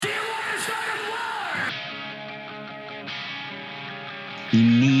You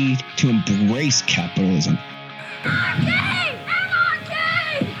need to embrace capitalism. Anarchy! Anarchy!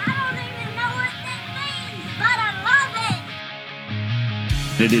 I don't even know what that means, but I love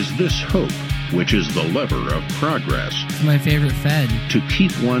it! It is this hope which is the lever of progress. It's my favorite Fed. To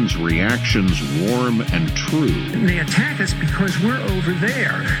keep one's reactions warm and true. They attack us because we're over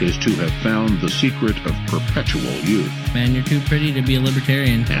there. Is to have found the secret of perpetual youth. Man, you're too pretty to be a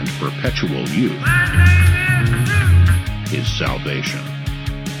libertarian. And perpetual youth is salvation.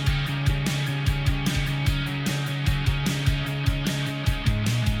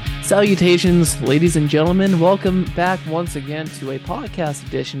 Salutations, ladies and gentlemen. Welcome back once again to a podcast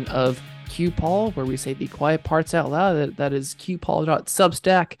edition of QPOL, where we say the quiet parts out loud. That is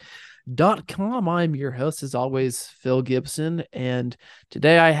qpol.substack.com. I'm your host, as always, Phil Gibson, and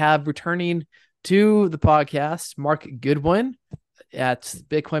today I have returning to the podcast Mark Goodwin at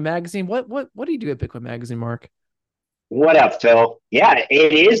Bitcoin Magazine. What do you do at Bitcoin Magazine, Mark? What up, Phil? Yeah,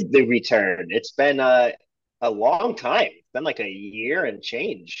 it is the return. It's been a long time. It's been like a year and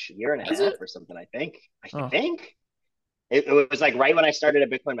change, year and a half or something, I think. I think. It was like right when I started at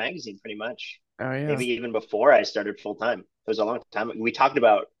Bitcoin Magazine, pretty much. Oh, yeah. Maybe even before I started full time. It was a long time. We talked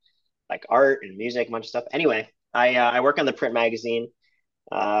about like art and music, a bunch of stuff. Anyway, I work on the print magazine,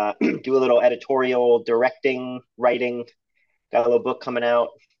 do a little editorial, directing, writing. Got a little book coming out.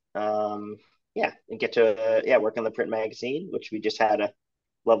 And get to work on the print magazine, which we just had a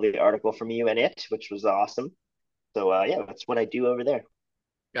lovely article from you in it, which was awesome. So that's what I do over there.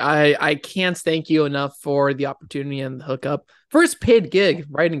 I can't thank you enough for the opportunity and the hookup. First paid gig,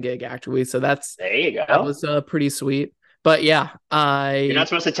 writing gig, actually. So there you go. That was pretty sweet. But yeah, you're not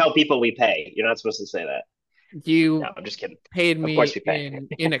supposed to tell people we pay. You're not supposed to say that. No, I'm just kidding. Paid me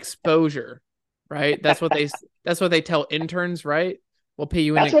in exposure, right? That's what they tell interns, right? We'll pay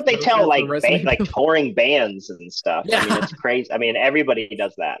you. That's what they tell like touring bands and stuff. Yeah. I mean, it's crazy. I mean, everybody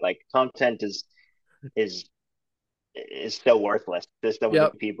does that. Like, content is so worthless to so many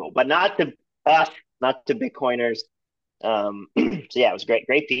people, but not to us, not to Bitcoiners. So yeah, it was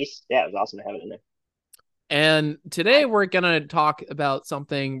great piece. Yeah, it was awesome to have it in there. And today we're gonna talk about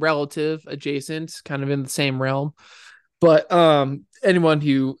something relative, adjacent, kind of in the same realm. But anyone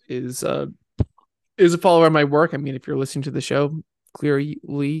who is a follower of my work, I mean, if you're listening to the show,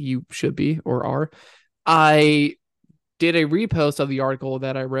 clearly you should be or are. I did a repost of the article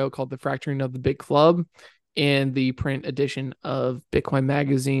that I wrote called "The Fracturing of the Big Club" in the print edition of Bitcoin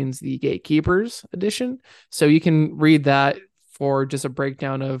Magazine's The Gatekeepers edition. So you can read that for just a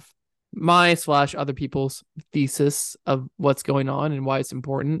breakdown of my / other people's thesis of what's going on and why it's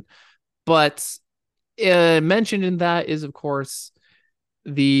important. But mentioned in that is, of course,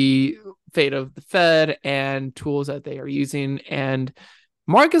 the fate of the Fed and tools that they are using. And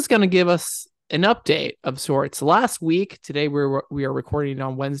Mark is going to give us an update of sorts. Last week, today we are recording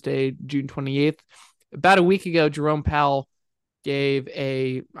on Wednesday, June 28th. About a week ago, Jerome Powell gave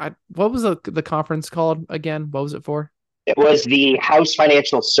what was the conference called again? What was it for? It was the House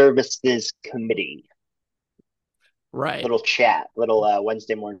Financial Services Committee. Right. Little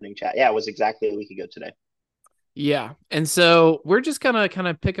Wednesday morning chat. Yeah, it was exactly a week ago today. Yeah. And so we're just going to kind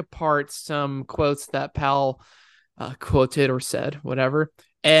of pick apart some quotes that Powell quoted or said, whatever.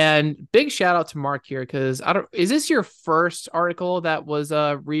 And big shout out to Mark here, because is this your first article that was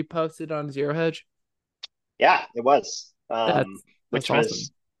reposted on Zero Hedge? Yeah, it was. Which was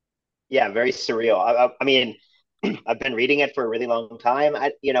awesome. Yeah, very surreal. I mean, I've been reading it for a really long time.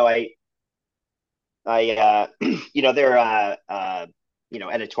 There are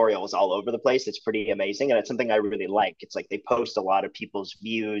editorials all over the place. It's pretty amazing, and it's something I really like. It's like they post a lot of people's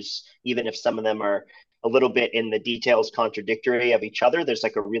views, even if some of them are a little bit in the details contradictory of each other. There's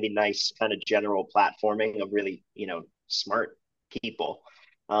like a really nice kind of general platforming of really, smart people.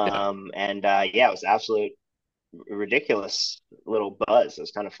 It was absolute ridiculous little buzz. It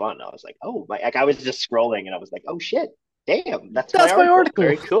was kind of fun. I was like, I was just scrolling and I was like, oh shit, damn, that's my article.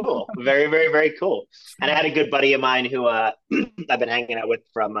 Very cool. Very, very, very cool. And I had a good buddy of mine who I've been hanging out with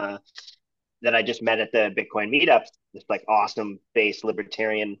from that I just met at the Bitcoin meetup. This like awesome base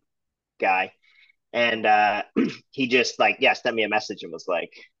libertarian guy. And he just sent me a message and was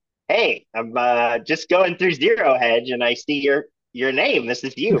like, hey, I'm just going through Zero Hedge and I see your name. This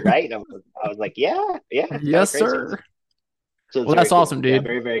is you, right? And I was like, yeah. Yes, sir. So well, that's awesome, dude. Yeah,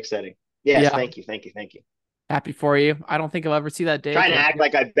 very, very exciting. Yes, yeah. Thank you. Happy for you. I don't think I'll ever see that day. Trying to act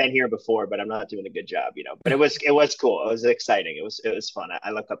like I've been here before, but I'm not doing a good job, But it was cool. It was exciting. It was fun.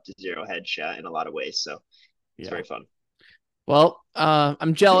 I look up to Zero Hedge in a lot of ways, so it's very fun. Well,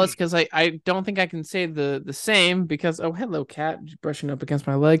 I'm jealous because I don't think I can say the same because oh hello cat just brushing up against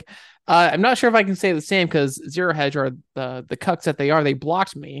my leg. I'm not sure if I can say the same because Zero Hedge are the cucks that they are. They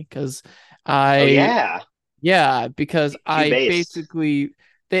blocked me because Oh I yeah, yeah because Q I based. basically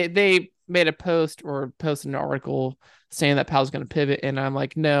they made a post or posted an article saying that Pal's going to pivot and I'm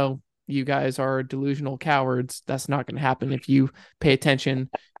like no you guys are delusional cowards. That's not going to happen if you pay attention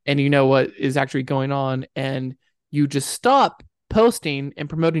and you know what is actually going on and you just stop posting and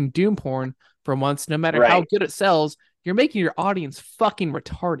promoting doom porn for once, no matter how Right. good it sells, you're making your audience fucking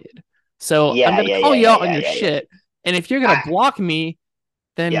retarded. So I'm Yeah, gonna yeah, call yeah, you yeah, out on yeah, your yeah, yeah. shit. And if you're gonna Ah, block me,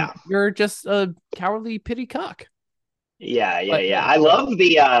 then yeah. you're just a cowardly pity cock. Yeah, yeah, But yeah. hey,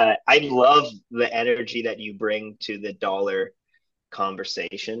 whatever. I love the energy that you bring to the dollar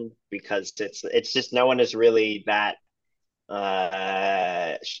conversation because it's just no one is really that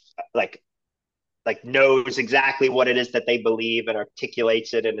uh like knows exactly what it is that they believe and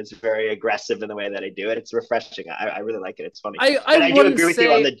articulates it and is very aggressive in the way that they do it. It's refreshing. I really like it. It's funny. I But I do wouldn't agree with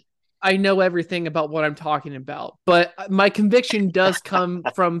you on say the I know everything about what I'm talking about, but my conviction does come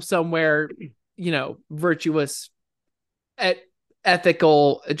from somewhere, virtuous, et-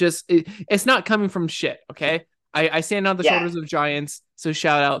 ethical. It's not coming from shit. Okay, I stand on the yeah. shoulders of giants. So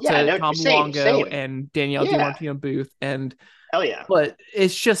shout out Yeah, to no, Tom same, Luongo same. and Danielle Yeah. DiMartino Booth, and Hell yeah. but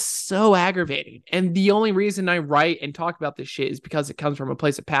it's just so aggravating. And the only reason I write and talk about this shit is because it comes from a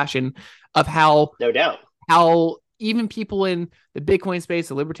place of passion of No doubt. how even people in the Bitcoin space,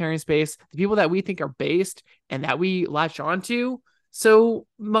 the libertarian space, the people that we think are based and that we latch onto so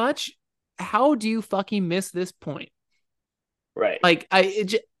much, how do you fucking miss this point? Right. Like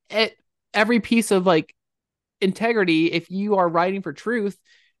every piece of like integrity, if you are writing for truth,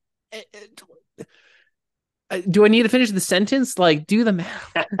 do I need to finish the sentence? Like, do the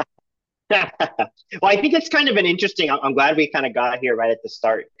math. Well, I think it's kind of an interesting. I'm glad we kind of got here right at the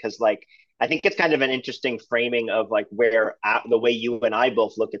start because, like, I think it's kind of an interesting framing of like where the way you and I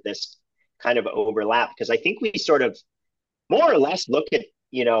both look at this kind of overlap because I think we sort of more or less look at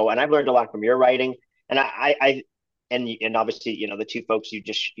and I've learned a lot from your writing, and and obviously the two folks you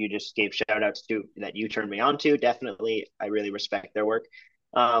just gave shout outs to that you turned me on to definitely I really respect their work.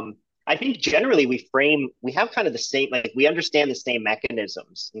 Um, I think generally we have kind of the same, like we understand the same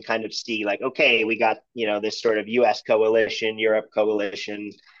mechanisms and kind of see like okay we got this sort of U.S. coalition, Europe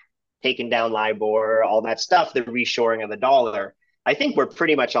coalition, taking down LIBOR, all that stuff, the reshoring of the dollar. I think we're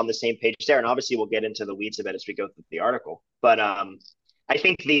pretty much on the same page there, and obviously we'll get into the weeds of it as we go through the article. But I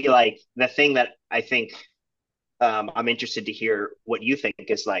think the thing that I think I'm interested to hear what you think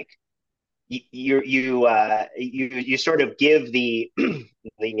is like you sort of give the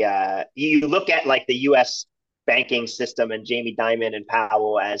the you look at like the U.S. banking system and Jamie Dimon and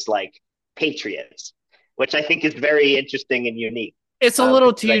Powell as like patriots, which I think is very interesting and unique It's a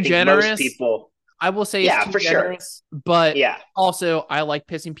little because I too think most generous. people, I will say it's yeah, too for sure, generous, but yeah, also I like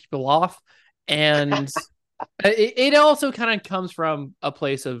pissing people off. And it also kind of comes from a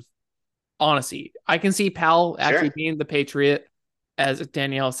place of honesty. I can see Pal actually sure, being the Patriot. As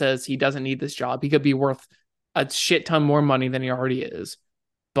Danielle says, he doesn't need this job. He could be worth a shit ton more money than he already is.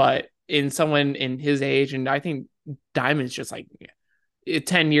 But in someone in his age, and I think Diamond's just like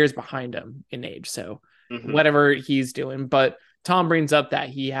 10 years behind him in age. So mm-hmm, whatever he's doing. But Tom brings up that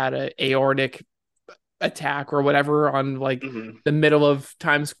he had a aortic attack or whatever on like mm-hmm, the middle of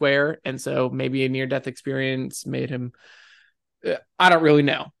Times Square. And so maybe a near death experience made him, I don't really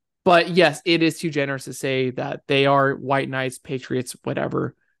know. But yes, it is too generous to say that they are white knights, patriots,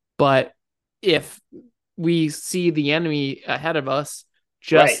 whatever. But if we see the enemy ahead of us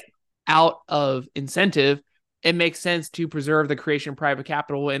right, just out of incentive, it makes sense to preserve the creation of private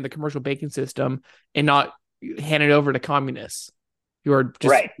capital and the commercial banking system and not hand it over to communists who are just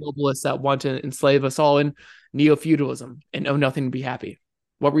right, globalists that want to enslave us all in neo feudalism and owe nothing to be happy.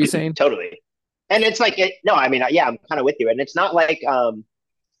 What were you saying? totally. And it's like no, I mean, yeah, I'm kind of with you, and it's not like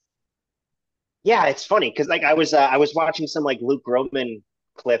yeah, it's funny because like I was watching some like Luke Groman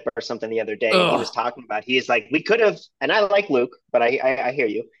clip or something the other day, and he was Ugh. talking about he's like we could have, and I like Luke, but I hear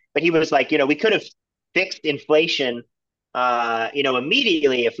you, but he was like we could have fixed inflation,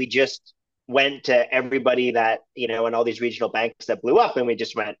 immediately if we just went to everybody that and all these regional banks that blew up, and we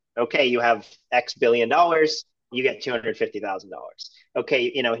just went okay, you have X billion dollars, you get $250,000. Okay,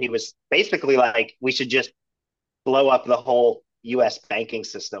 he was basically like we should just blow up the whole U.S. banking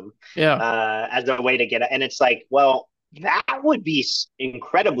system Yeah. as a way to get it. And it's like, well, that would be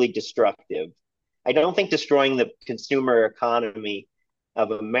incredibly destructive. I don't think destroying the consumer economy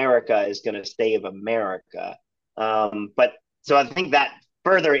of America is going to save America. But so I think that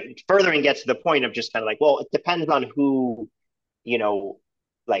furthering gets to the point of just kind of like, well, it depends on who you know,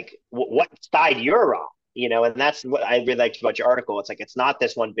 like what side you're on, and that's what I really liked about your article. It's like, it's not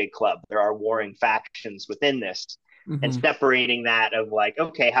this one big club. There are warring factions within this, and Mm-hmm. separating that of like,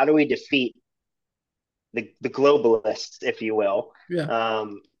 okay, how do we defeat the globalists, if you will? Yeah.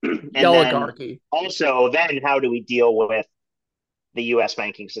 The And then oligarchy. also, then how do we deal with the U.S.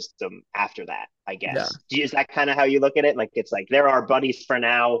 banking system after that? I Yeah. guess, is that kind of how you look at it? Like, it's like there are buddies for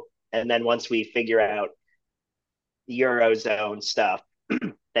now, and then once we figure out Eurozone stuff,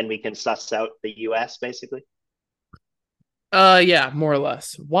 then we can suss out the US basically. Yeah, more or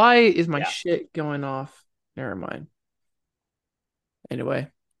less. Why is my Yeah. shit going off? Never mind. Anyway,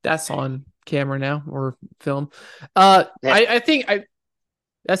 that's on camera now or film. I think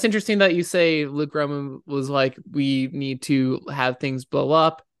that's interesting that you say Luke Roman was like, we need to have things blow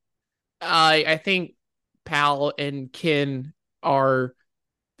up. I think Pal and Kin are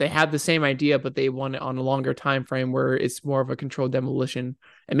they have the same idea, but they want it on a longer time frame where it's more of a controlled demolition.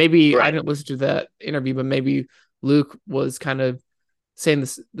 And maybe I Right. didn't listen to that interview, but maybe Luke was kind of saying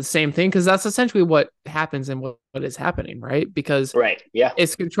the same thing because that's essentially what happens and what is happening, right? Because Right. Yeah.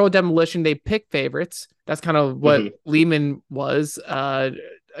 it's controlled demolition. They pick favorites. That's kind of what Mm-hmm. Lehman was. I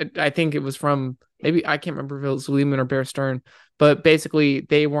think it was from maybe I can't remember if it was Lehman or Bear Stearns, but basically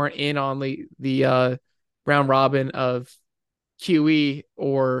they weren't in on the round robin of QE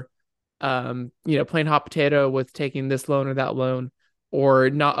or playing hot potato with taking this loan or that loan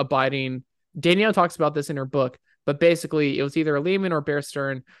or not abiding. Danielle talks about this in her book, but basically it was either Lehman or Bear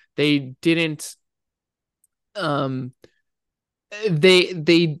Stearns. They didn't um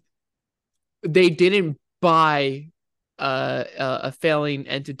they didn't buy a failing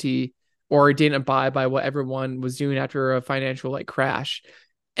entity or didn't abide by what everyone was doing after a financial like crash.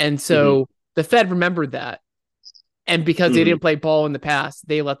 And Mm-hmm. so the Fed remembered that. And because they Mm-hmm. didn't play ball in the past,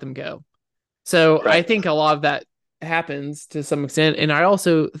 they let them go. So I Right. think a lot of that happens to some extent. And I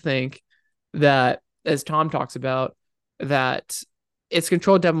also think that, as Tom talks about, that it's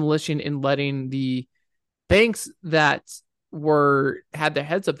controlled demolition in letting the banks that had their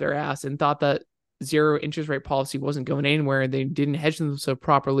heads up their ass and thought that zero interest rate policy wasn't going anywhere and they didn't hedge themselves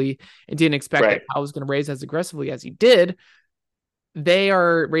properly and didn't expect that Right. Powell was going to raise as aggressively as he did, they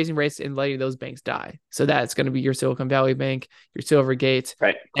are raising rates and letting those banks die. So that's going to be your Silicon Valley Bank, your Silvergate,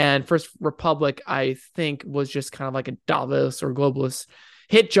 Right. and First Republic. I think was just kind of like a Davos or globalist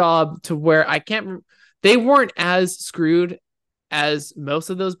hit job to where I can't. They weren't as screwed as most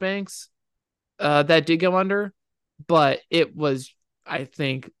of those banks that did go under, but it was. I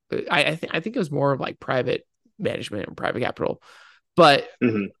think I think it was more of like private management and private capital, but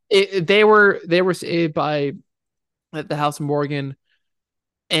Mm-hmm. they were saved by the House of Morgan,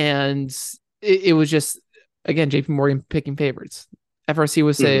 and it was just again JP Morgan picking favorites. FRC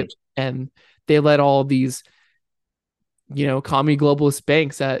was Mm-hmm. saved, and they let all these commie globalist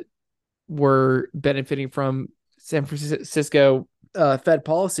banks that were benefiting from San Francisco Fed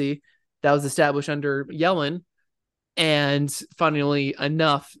policy that was established under Yellen. And funnily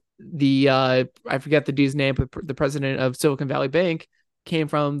enough, the I forget the dude's name, but the president of Silicon Valley Bank came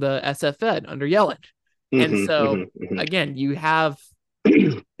from the SF Fed under Yellen. And Mm-hmm. so Mm-hmm. again, you have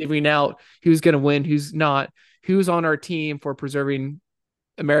figuring out who's going to win, who's not, who's on our team for preserving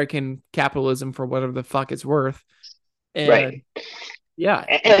American capitalism for whatever the fuck it's worth. Right. And yeah,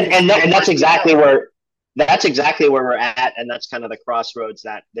 And that's exactly where we're at, and that's kind of the crossroads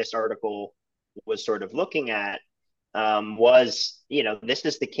that this article was sort of looking at. Was, this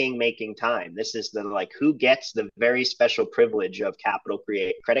is the king making time. This is the, like, who gets the very special privilege of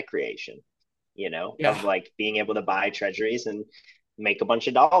credit creation, yeah, of like being able to buy treasuries and make a bunch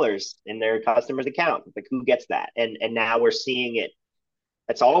of dollars in their customer's account. Like, who gets that? And now we're seeing it.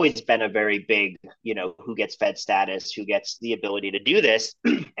 It's always been a very big, who gets Fed status, who gets the ability to do this.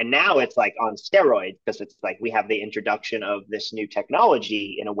 And now it's like on steroids, because it's like we have the introduction of this new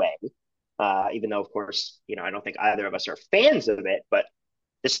technology in a way. Even though, of course, I don't think either of us are fans of it, but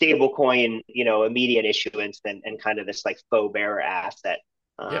the stable coin, immediate issuance and kind of this like faux bearer asset,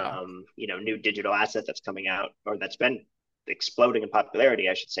 yeah, new digital asset that's coming out, or that's been exploding in popularity,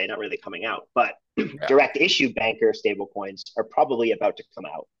 I should say, not really coming out, but yeah. direct issue banker stable coins are probably about to come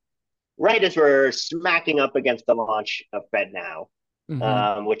out right as we're smacking up against the launch of FedNow,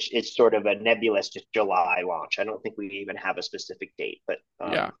 Mm-hmm. which is sort of a nebulous just July launch. I don't think we even have a specific date, but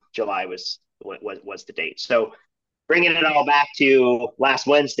Yeah. July was the date. So bringing it all back to last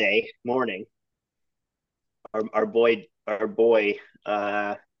Wednesday morning, our boy,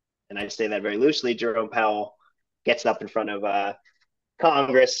 and I say that very loosely, Jerome Powell gets up in front of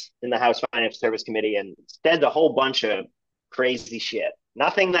Congress in the House Finance Service Committee and said a whole bunch of crazy shit.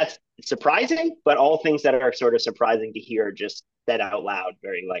 Nothing that's surprising, but all things that are sort of surprising to hear just said out loud,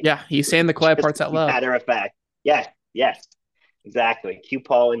 very like Yeah, he's saying the quiet parts out loud. matter of fact. Yes, exactly.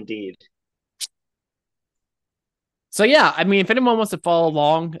 QPOL indeed. So yeah, I mean, if anyone wants to follow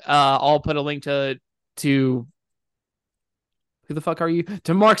along, I'll put a link to who the fuck are you?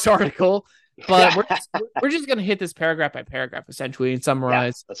 To Mark's article. But we're just gonna hit this paragraph by paragraph essentially and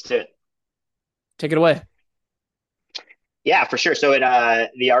summarize. Yeah, let's do it. Take it away. Yeah, for sure. So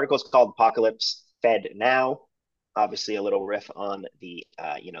the article is called "Apocalypse FedNow." Obviously, a little riff on the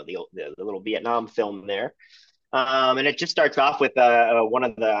the little Vietnam film there, and it just starts off with one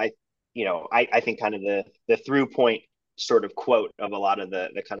of the I think kind of the through point sort of quote of a lot of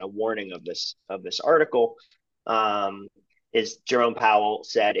the kind of warning of this article. Is Jerome Powell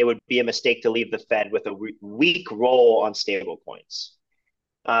said it would be a mistake to leave the Fed with a weak role on stablecoins.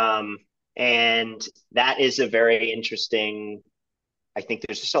 And that is a very interesting, I think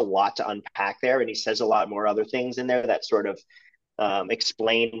there's just a lot to unpack there. And he says a lot more other things in there that sort of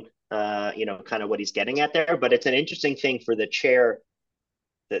explain, kind of what he's getting at there. But it's an interesting thing for the chair,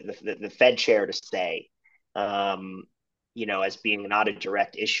 the Fed chair to say, as being not a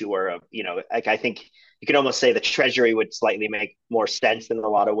direct issuer of, like I think you could almost say the Treasury would slightly make more sense in a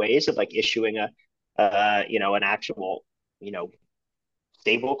lot of ways of like issuing an actual,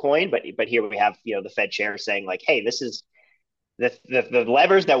 stable coin. But here we have, the Fed chair saying like, hey, this is the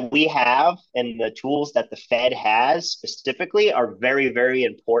levers that we have and the tools that the Fed has specifically are very, very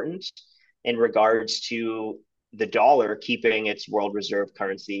important in regards to the dollar keeping its world reserve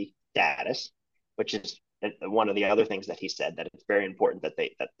currency status, which is one of the other things that he said, that it's very important that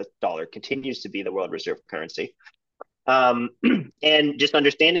the dollar continues to be the world reserve currency. And just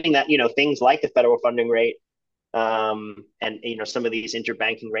understanding that, things like the federal funding rate, and some of these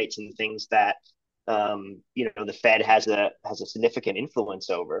interbanking rates and things that the Fed has a significant influence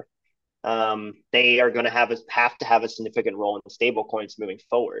over, they are going to have to have a significant role in stable coins moving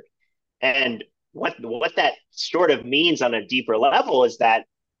forward. And what that sort of means on a deeper level is that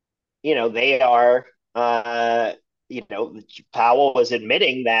they are Powell was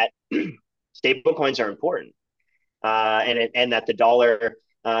admitting that stable coins are important, and that the dollar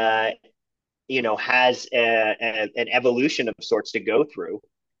has an evolution of sorts to go through,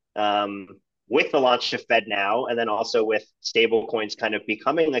 with the launch of FedNow, and then also with stable coins kind of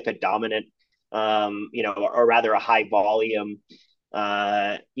becoming like a dominant, or rather a high volume,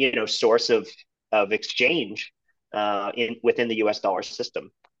 source of exchange within the U.S. dollar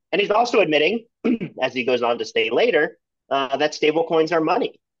system. And he's also admitting, as he goes on to say later, that stable coins are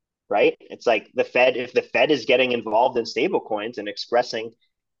money, right? It's like if the Fed is getting involved in stable coins and expressing,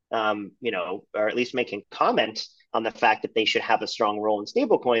 or at least making comment on the fact that they should have a strong role in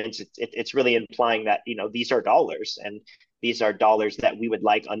stable coins, it's really implying that, these are dollars, and these are dollars that we would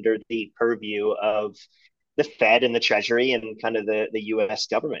like under the purview of the Fed and the Treasury and kind of the U.S.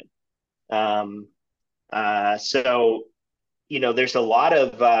 government. So there's a lot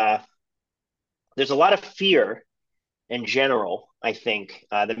of fear in general. I think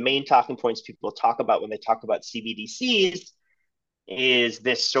the main talking points people talk about when they talk about CBDCs is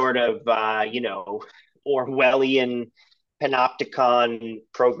this sort of Orwellian panopticon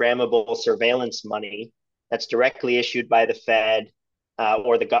programmable surveillance money that's directly issued by the Fed,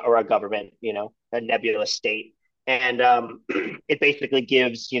 or a government, a nebulous state. And it basically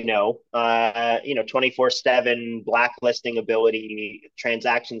gives 24/7 blacklisting ability,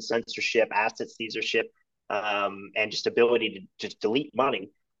 transaction censorship, asset censorship, and just ability to just delete money.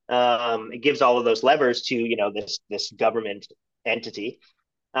 It gives all of those levers to this government entity,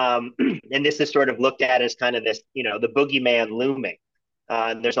 and this is sort of looked at as kind of this the boogeyman looming.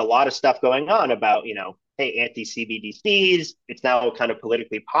 There's a lot of stuff going on about hey, anti-CBDCs. It's now kind of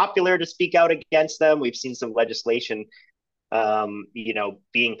politically popular to speak out against them. We've seen some legislation,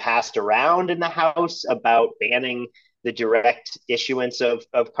 being passed around in the House about banning the direct issuance of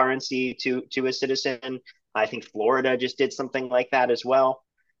currency to a citizen. I think Florida just did something like that as well.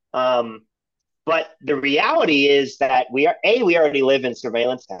 But the reality is that we already live in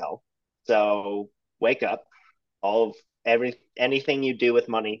surveillance hell. So wake up. Anything you do with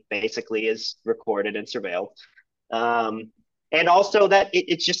money basically is recorded and surveilled. And also that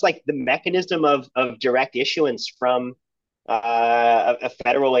it's just like the mechanism of direct issuance from a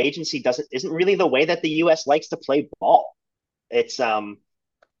federal agency isn't really the way that the U.S. likes to play ball. It's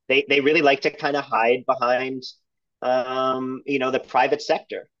they really like to kind of hide behind the private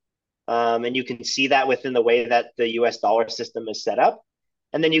sector, and you can see that within the way that the U.S. dollar system is set up.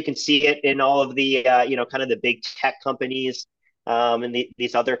 And then you can see it in all of the, kind of the big tech companies, and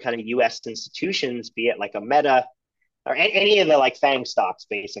these other kind of U.S. institutions, be it like a Meta, or any of the like FANG stocks,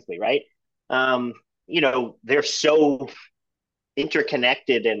 basically, right? Um, they're so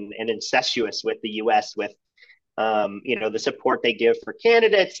interconnected and incestuous with the U.S. with the support they give for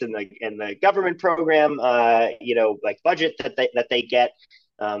candidates and the government program, like budget that they get.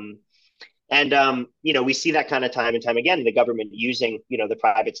 We see that kind of time and time again, the government using, the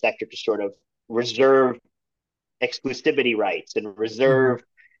private sector to sort of reserve exclusivity rights and Mhm. reserve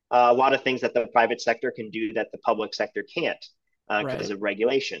a lot of things that the private sector can do that the public sector can't because Right. of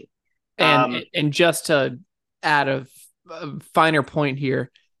regulation. And Um, and just to add a finer point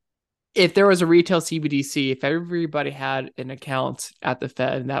here, if there was a retail CBDC, if everybody had an account at the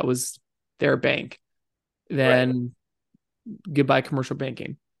Fed and that was their bank, right, then goodbye commercial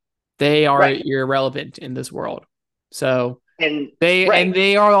banking. They are right, irrelevant in this world. So and they right, and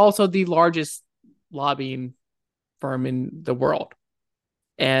they are also the largest lobbying firm in the world.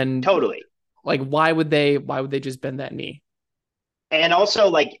 And totally. like why would they just bend that knee? And also,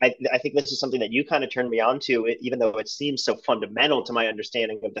 like, I think this is something that you kind of turned me on to, even though it seems so fundamental to my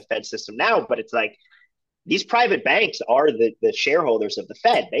understanding of the Fed system now. But it's like these private banks are the shareholders of the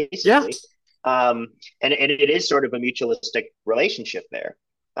Fed, Yeah. basically. And it is sort of a mutualistic relationship there.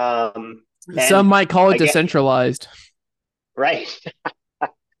 Some And might call it again, decentralized. right.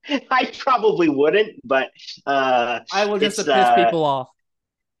 I probably wouldn't, but I will just to it's piss people off.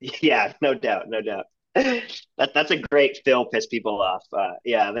 yeah, no doubt, no doubt. That's a great Phil piss people off.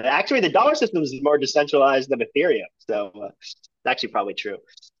 Yeah, actually, the dollar system is more decentralized than Ethereum, so it's actually probably true.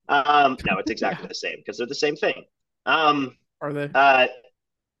 No, it's exactly Yeah. the same because they're the same thing. Um, Are they? uh,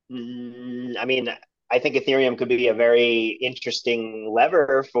 I mean, I think Ethereum could be a very interesting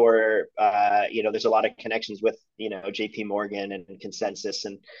lever for, there's a lot of connections with, JP Morgan and Consensus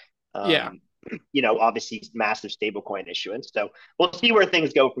and, Yeah. um, obviously massive stablecoin issuance. So we'll see where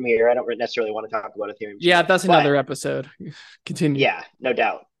things go from here. I don't necessarily want to talk about Ethereum too Yeah, much, that's but another episode. Continue. yeah, no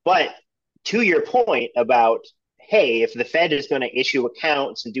doubt. But to your point about, hey, if the Fed is going to issue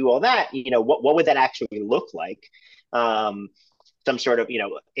accounts and do all that, what would that actually look like? Um, some sort of,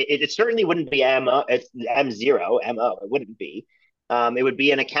 it certainly wouldn't be it's M0, MO. It wouldn't be. It would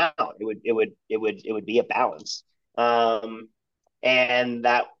be an account. It would be a balance. And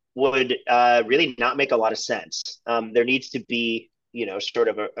that would really not make a lot of sense. There needs to be, sort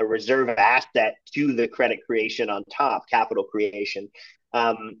of a reserve asset to the credit creation on top, capital creation.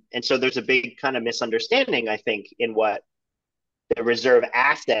 And so there's a big kind of misunderstanding, I think, in what the reserve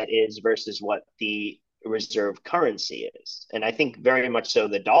asset is versus what the reserve currency is. And I think very much so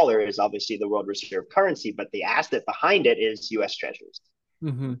the dollar is obviously the world reserve currency, but the asset behind it is US treasuries.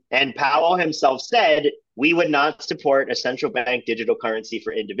 Mm-hmm. And Powell himself said we would not support a central bank digital currency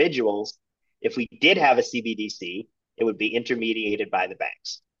for individuals. If we did have a CBDC, it would be intermediated by the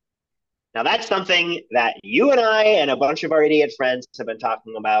banks. Now, that's something that you and I and a bunch of our idiot friends have been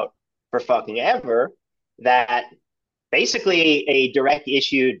talking about for fucking ever. That basically a direct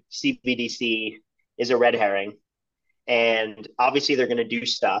issued CBDC is a red herring. And obviously, they're going to do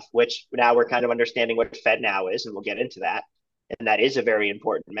stuff, which now we're kind of understanding what FedNow is, and we'll get into that. And that is a very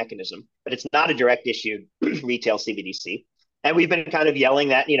important mechanism, but it's not a direct issued retail CBDC. And we've been kind of yelling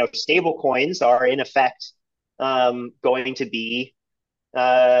that, stable coins are in effect going to be,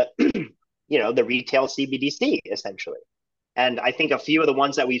 the retail CBDC essentially. And I think a few of the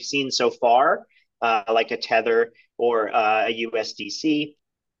ones that we've seen so far, like a Tether or a USDC,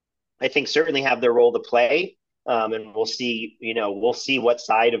 I think certainly have their role to play. And we'll see what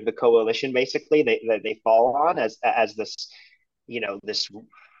side of the coalition basically they fall on as this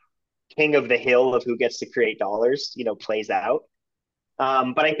king of the hill of who gets to create dollars, plays out.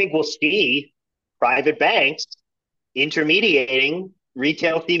 But I think we'll see private banks intermediating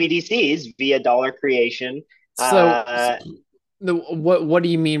retail CBDCs via dollar creation. So, what do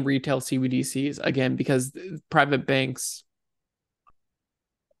you mean retail CBDCs again? Because private banks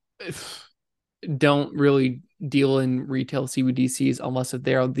don't really deal in retail CBDCs unless if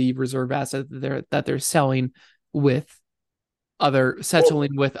they're the reserve asset that they're selling with well,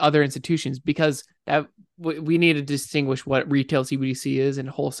 other institutions, because we need to distinguish what retail CBDC is and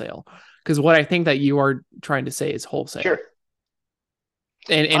wholesale. Because what I think that you are trying to say is wholesale, sure.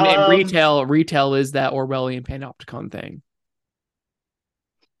 and Um, retail is that Orwellian panopticon thing.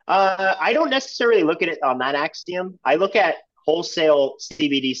 I don't necessarily look at it on that axiom. I look at wholesale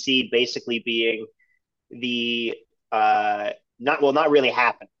CBDC basically being the not really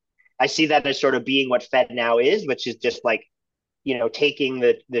happen. I see that as sort of being what FedNow is, which is just like taking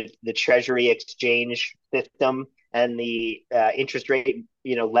the Treasury exchange system and the interest rate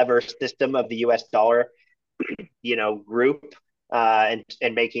lever system of the U.S. dollar group and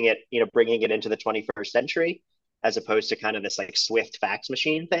making it bringing it into the 21st century. as opposed to kind of this like Swift fax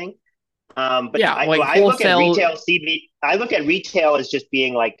machine thing. But Yeah, like I look at wholesale. retail CB. I look at retail as just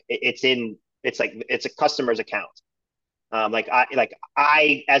being like it's a customer's account.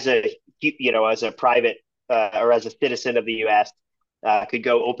 I as a as a private or as a citizen of the U.S. Could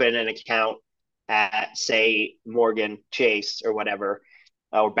go open an account at say Morgan Chase or whatever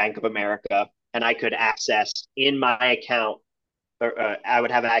or Bank of America, and I could access in my account, or I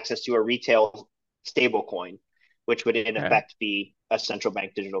would have access to a retail stable coin, which would in effect be a central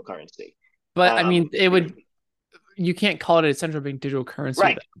bank digital currency. But I mean, it would. You can't call it a central bank digital currency.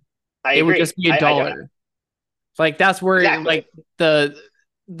 Right. It agree. would just be a dollar. Like that's where exactly. like the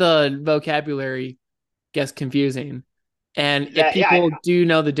vocabulary gets confusing. And if people do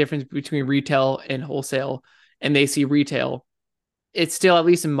know the difference between retail and wholesale, and they see retail, it's still, at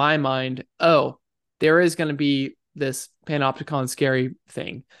least in my mind, oh, there is going to be this panopticon scary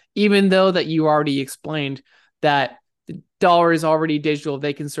thing, even though that you already explained that the dollar is already digital,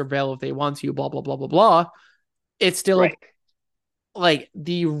 they can surveil if they want to, blah blah blah blah blah. It's still like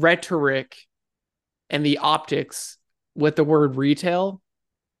the rhetoric and the optics with the word retail,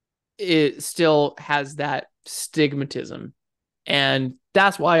 it still has that stigmatism. And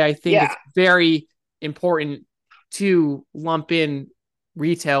that's why I think it's very important to lump in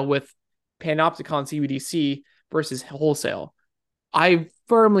retail with Panopticon CBDC versus wholesale. I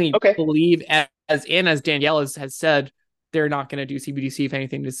firmly believe, as Danielle has said, they're not going to do CBDC. If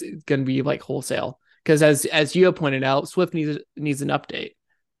anything, it's going to be like wholesale. Because as you pointed out, Swift needs an update.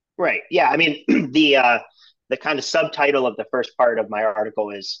 Right. Yeah. I mean, the kind of subtitle of the first part of my article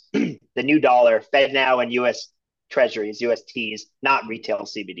is the new dollar, FedNow and U.S. Treasuries, USTs, not retail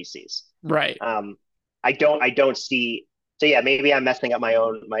CBDCs. Right. I don't see. So yeah, maybe I'm messing up my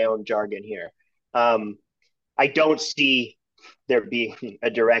own jargon here. I don't see there being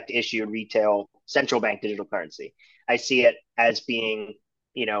a direct issued retail central bank digital currency. I see it as being,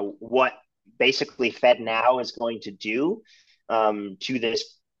 what basically FedNow is going to do to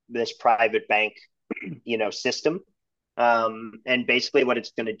this private bank, system. And basically what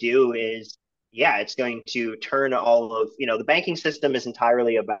it's going to do is, it's going to turn all of, the banking system is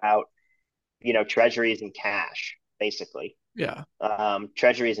entirely about, treasuries and cash, basically. Yeah.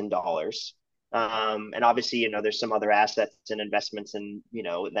 Treasuries and dollars. And obviously, there's some other assets and investments and,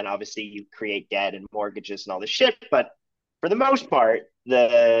 then obviously you create debt and mortgages and all this shit. But for the most part,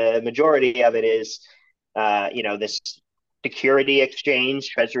 the majority of it is, this security exchange,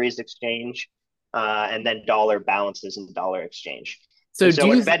 treasuries exchange, and then dollar balances and dollar exchange. So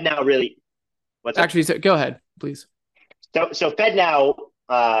what FedNow really, so go ahead, please. So FedNow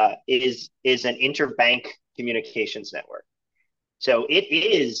is an interbank communications network. So it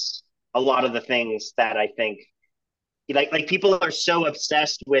is a lot of the things that I think, like people are so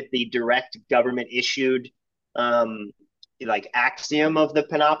obsessed with the direct government issued, axiom of the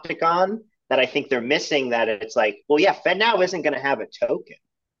panopticon that I think they're missing that it's like, well, yeah, FedNow isn't going to have a token.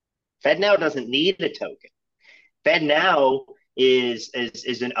 FedNow doesn't need a token. FedNow is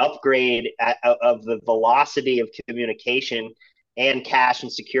an upgrade of the velocity of communication and cash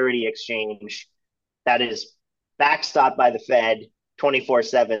and security exchange that is backstopped by the Fed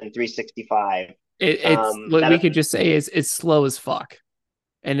 24/7, 365. It's what we could just say is it's slow as fuck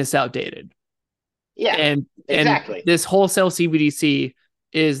and it's outdated. Yeah, and exactly. This wholesale CBDC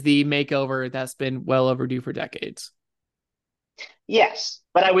is the makeover that's been well overdue for decades. Yes,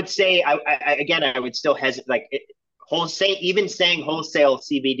 but I would say, I would still hesitate. Even saying wholesale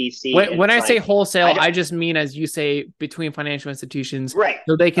CBDC. When I say wholesale, I just mean, as you say, between financial institutions, right?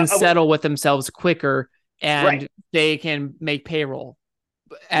 So they can settle with themselves quicker, and they can make payroll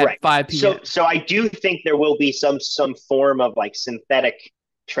at 5 p.m. So I do think there will be some form of like synthetic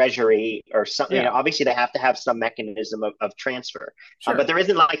treasury or something. Yeah. Obviously, they have to have some mechanism of transfer, Sure. But there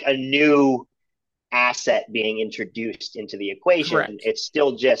isn't like a new asset being introduced into the equation. Correct. It's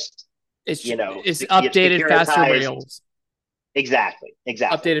still just it's updated faster rails. Exactly.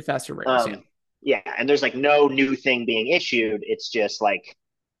 Updated faster rails. And there's like no new thing being issued. It's just like,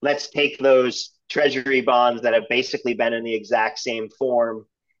 let's take those treasury bonds that have basically been in the exact same form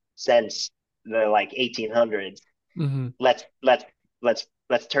since the 1800s. Mm-hmm.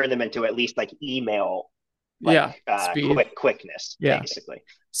 Let's turn them into at least like email, quickness, basically.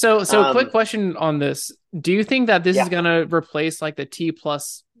 So quick question on this. Do you think that this is going to replace like the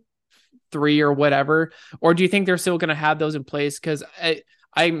T+3 or whatever? Or do you think they're still going to have those in place? Because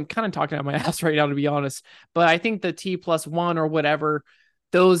I'm kind of talking out my ass right now, to be honest. But I think the T+1 or whatever,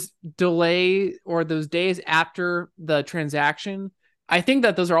 those delay or those days after the transaction, I think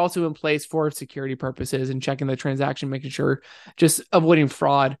that those are also in place for security purposes and checking the transaction, making sure, just avoiding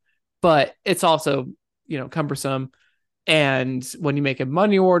fraud. But it's also cumbersome. And when you make a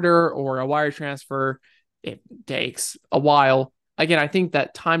money order or a wire transfer, it takes a while. Again, I think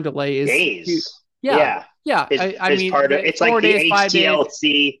that time delay is days. Yeah. Yeah. Yeah. I Is mean, part of it's 4 like the days, 5 days.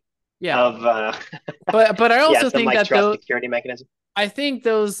 HTLC Yeah. of But I also some think like that trust those, security mechanism. I think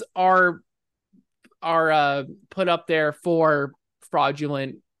those are put up there for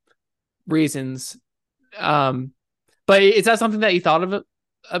fraudulent reasons. But is that something that you thought of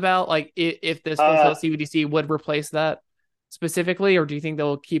about, like if this full CBDC would replace that specifically, or do you think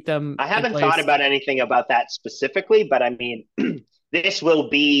they'll keep them I in haven't place? thought about anything about that specifically, but I mean, this will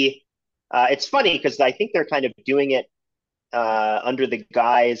be. It's funny because I think they're kind of doing it under the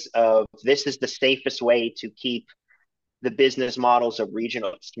guise of this is the safest way to keep the business models of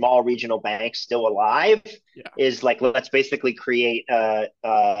small regional banks still alive. Yeah. Is like, let's basically create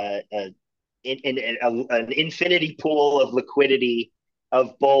an infinity pool of liquidity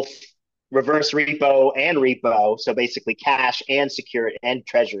of both reverse repo and repo, so basically cash and security and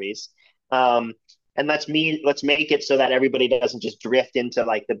treasuries. And let's make it so that everybody doesn't just drift into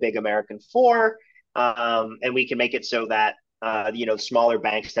like the big American four, and we can make it so that smaller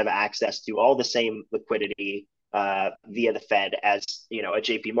banks have access to all the same liquidity via the Fed as a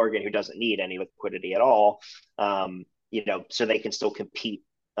JP Morgan who doesn't need any liquidity at all, so they can still compete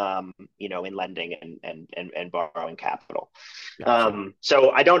in lending and borrowing capital. Gotcha.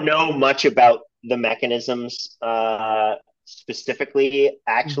 So I don't know much about the mechanisms specifically,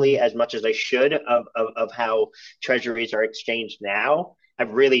 actually, as much as I should of how treasuries are exchanged now.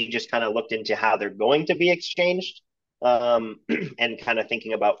 I've really just kind of looked into how they're going to be exchanged, and kind of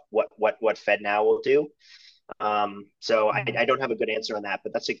thinking about what FedNow will do. So I don't have a good answer on that,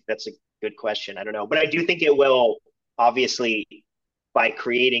 but that's a good question. I don't know, but I do think it will, obviously, by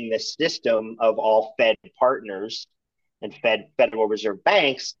creating this system of all Fed partners and Federal Reserve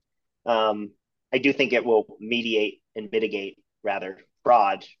banks, I do think it will mediate and mitigate rather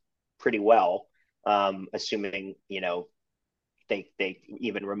fraud pretty well, assuming they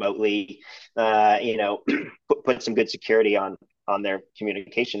even remotely put some good security on their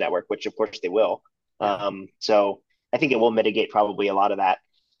communication network, which of course they will. So I think it will mitigate probably a lot of that.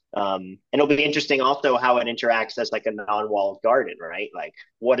 And it'll be interesting also how it interacts as like a non-walled garden, right? Like,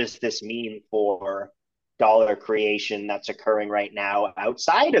 what does this mean for dollar creation that's occurring right now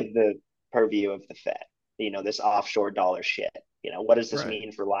outside of the purview of the Fed? This offshore dollar shit. What does this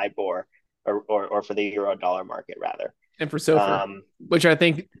mean for LIBOR or for the euro dollar market rather? And for SOFR, which I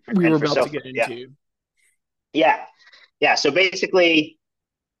think we were about to get into. Yeah. So basically,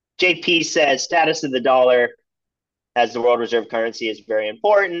 JP says status of the dollar as the world reserve currency is very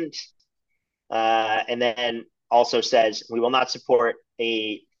important. And then also says we will not support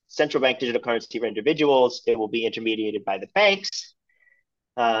a central bank digital currency for individuals. It will be intermediated by the banks.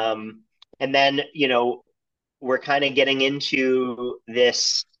 And then, we're kind of getting into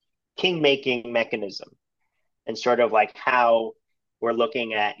this king-making mechanism and sort of like how we're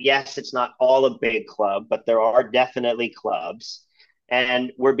looking at, yes, it's not all a big club, but there are definitely clubs.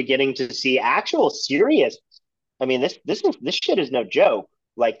 And we're beginning to see actual serious. I mean, this shit is no joke.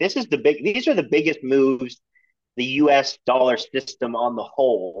 Like, these are the biggest moves the U.S. dollar system on the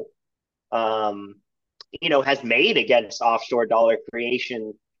whole, has made against offshore dollar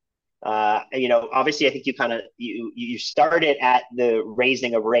creation. Obviously, I think you started at the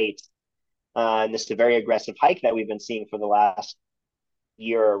raising of rates, and this is a very aggressive hike that we've been seeing for the last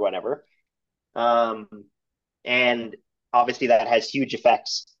year or whatever, and obviously that has huge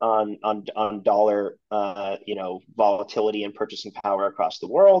effects on dollar, volatility and purchasing power across the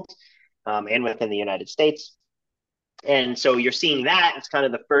world, and within the United States. And so you're seeing that it's kind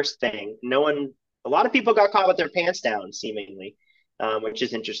of the first thing. A lot of people got caught with their pants down, seemingly, which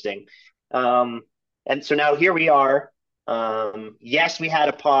is interesting. And so now here we are. Yes, we had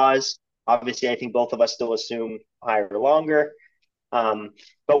a pause. Obviously, I think both of us still assume higher or longer.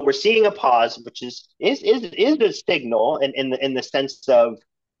 But we're seeing a pause, which is a signal in the sense of,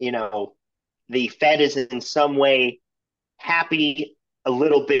 the Fed is in some way happy a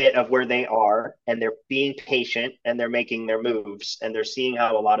little bit of where they are, and they're being patient, and they're making their moves, and they're seeing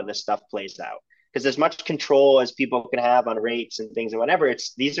how a lot of this stuff plays out. Because as much control as people can have on rates and things and whatever,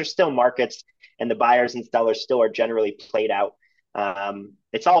 these are still markets, and the buyers and sellers still are generally played out.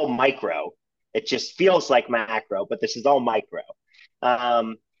 It's all micro. It just feels like macro, but this is all micro.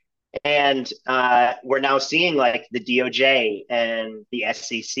 And we're now seeing like the DOJ and the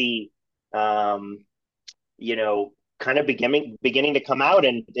SEC, kind of beginning to come out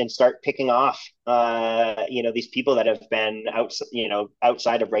and start picking off, these people that have been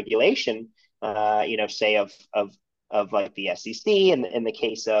outside of regulation, say of like the SEC in the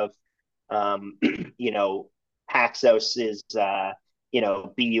case of you know, Paxos is,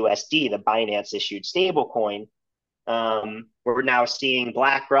 BUSD, the Binance issued stablecoin. We're now seeing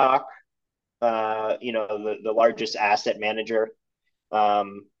BlackRock, the largest asset manager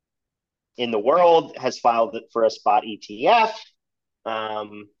in the world, has filed for a spot ETF,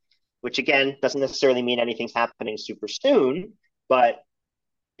 which again doesn't necessarily mean anything's happening super soon, but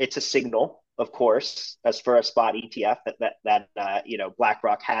it's a signal, of course, as for a spot ETF that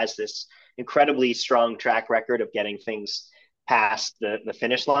BlackRock has this incredibly strong track record of getting things past the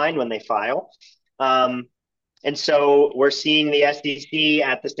finish line when they file. And so we're seeing the SEC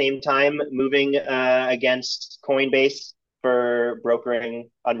at the same time moving against Coinbase for brokering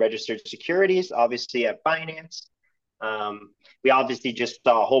unregistered securities, obviously at Binance. We obviously just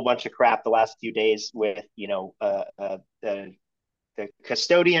saw a whole bunch of crap the last few days with, the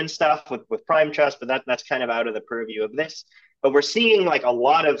custodian stuff with Prime Trust, but that's kind of out of the purview of this. But we're seeing like a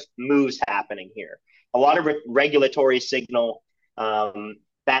lot of moves happening here, a lot of regulatory signal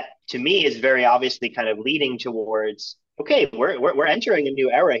that to me is very obviously kind of leading towards, okay, we're entering a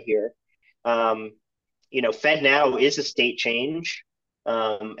new era here. FedNow is a state change.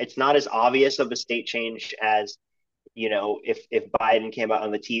 It's not as obvious of a state change as, if Biden came out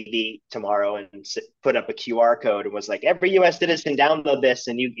on the TV tomorrow and put up a QR code and was like, every U.S. citizen download this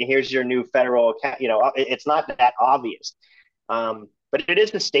and here's your new federal account. It's not that obvious. But it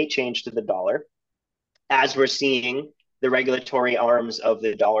is a state change to the dollar, as we're seeing the regulatory arms of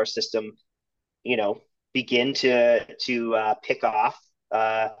the dollar system, begin to pick off,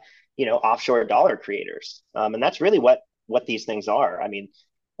 offshore dollar creators. And that's really what these things are. I mean,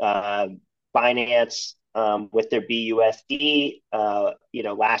 Binance, with their BUSD,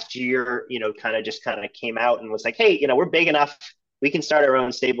 last year, kind of came out and was like, hey, we're big enough. We can start our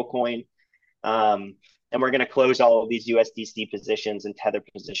own stable coin. And we're going to close all of these USDC positions and tether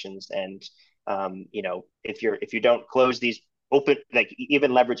positions. And, if you don't close these open, like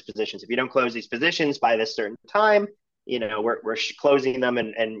even leverage positions, if you don't close these positions by this certain time, we're closing them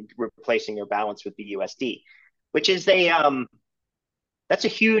and replacing your balance with BUSD, which is that's a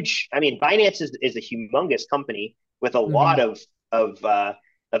huge, Binance is a humongous company with a lot of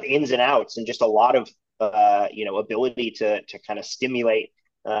ins and outs and just a lot of, ability to kind of stimulate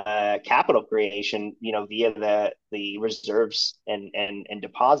capital creation, via the reserves and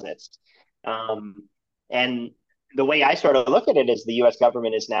deposits. And the way I sort of look at it is the U.S.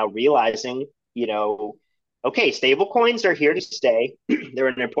 government is now realizing, okay, stable coins are here to stay. They're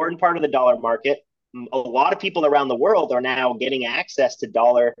an important part of the dollar market. A lot of people around the world are now getting access to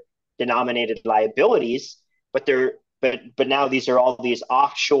dollar denominated liabilities, but now these are all these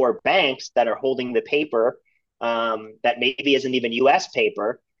offshore banks that are holding the paper, that maybe isn't even US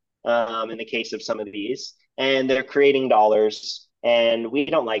paper, in the case of some of these, and they're creating dollars, and we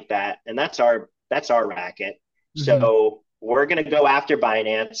don't like that. And that's our racket. Mm-hmm. So we're going to go after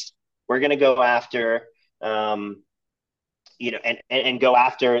Binance. We're going to go after, and go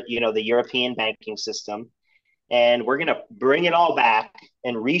after, the European banking system. And we're going to bring it all back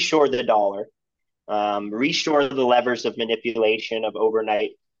and reshore the dollar, reshore the levers of manipulation of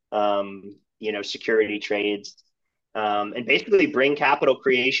overnight, security trades, and basically bring capital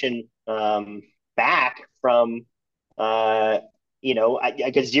creation back from,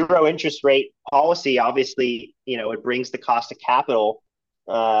 like a zero interest rate policy. Obviously, it brings the cost of capital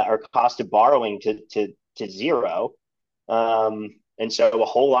or cost of borrowing to zero. And so a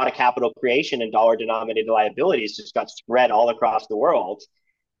whole lot of capital creation and dollar denominated liabilities just got spread all across the world.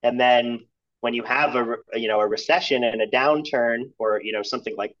 And then when you have a recession and a downturn, or,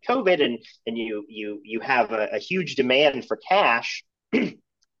 something like COVID, and you have a huge demand for cash,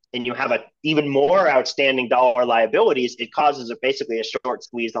 and you have even more outstanding dollar liabilities, it causes basically a short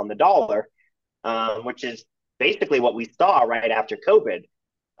squeeze on the dollar, which is basically what we saw right after COVID.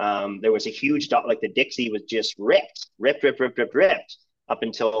 There was a huge, like the Dixie was just ripped up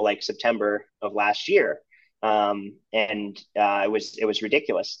until like September of last year. It was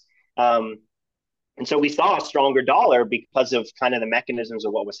ridiculous. And so we saw a stronger dollar because of kind of the mechanisms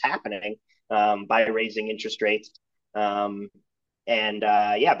of what was happening, by raising interest rates.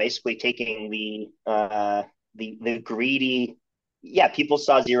 Basically taking the greedy, people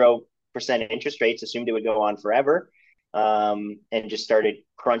saw 0% interest rates, assumed it would go on forever, and just started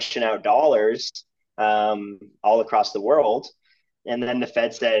crunching out dollars all across the world. And then the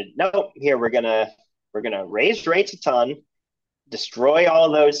Fed said, no, here we're gonna raise rates a ton, destroy all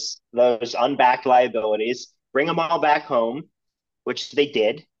those unbacked liabilities, bring them all back home, which they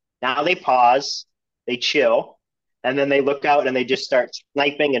did. Now they pause, they chill, and then they look out and they just start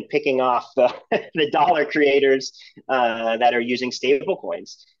sniping and picking off the dollar creators that are using stable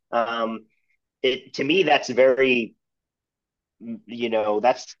coins. It to me that's very,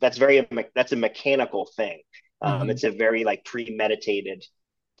 that's a mechanical thing. It's a very like premeditated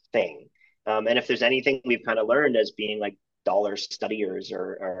thing. And if there's anything we've kind of learned as being like dollar studiers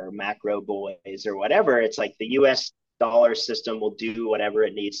or macro boys or whatever, it's like the US dollar system will do whatever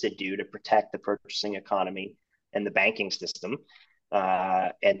it needs to do to protect the purchasing economy and the banking system,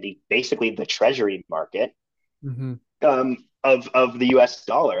 and basically the treasury market, of the US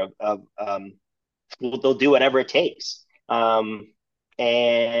dollar. They'll do whatever it takes. And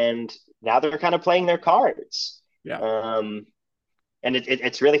now they're kind of playing their cards. Yeah. And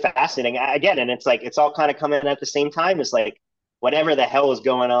it's really fascinating again. And it's like, it's all kind of coming at the same time as like whatever the hell is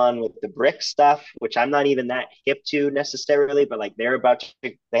going on with the BRICS stuff, which I'm not even that hip to necessarily, but like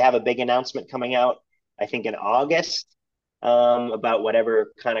they have a big announcement coming out, I think in August, about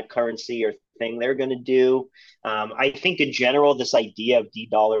whatever kind of currency or thing they're going to do. I think in general, this idea of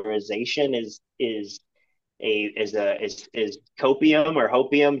de-dollarization is copium or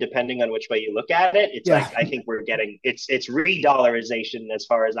hopium, depending on which way you look at it. It's like, I think we're getting, it's re-dollarization as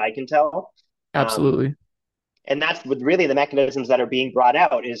far as I can tell. Absolutely. And that's what really the mechanisms that are being brought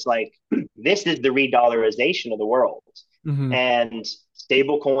out is like, this is the re-dollarization of the world. And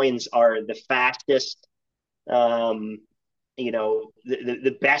stable coins are the fastest, the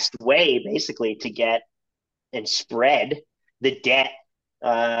best way basically to get and spread the debt,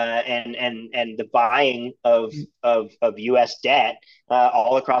 and the buying of U.S. debt,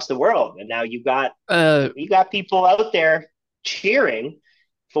 all across the world. And now you got people out there cheering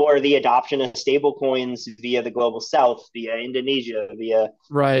for the adoption of stable coins via the global south, via Indonesia, via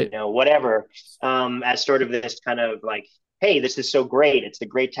whatever, as sort of this kind of like, hey, this is so great. It's the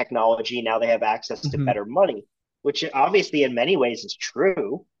great technology. Now they have access to better money, which obviously in many ways is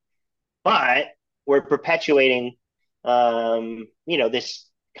true, but we're perpetuating this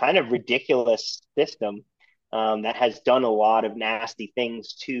kind of ridiculous system, that has done a lot of nasty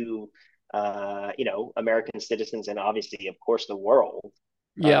things to American citizens and obviously, of course, the world.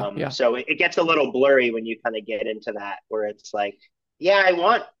 So it gets a little blurry when you kind of get into that, where it's like, yeah, I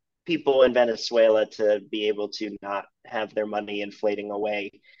want people in Venezuela to be able to not have their money inflating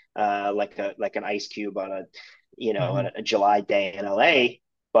away, like an ice cube on a July day in LA,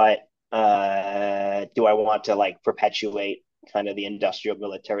 but do I want to like perpetuate kind of the industrial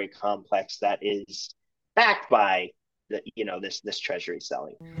military complex that is backed by this treasury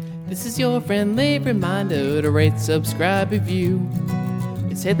selling? This is your friendly reminder to rate, subscribe, review.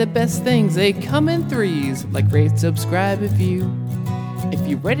 They say the best things, they come in threes, like rate, subscribe, review. If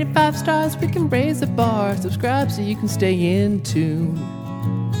you rate it 5 stars, we can raise the bar. Subscribe so you can stay in tune.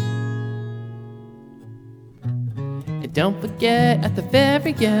 And don't forget at the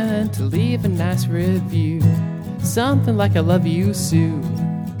very end to leave a nice review. Something like I love you, Sue.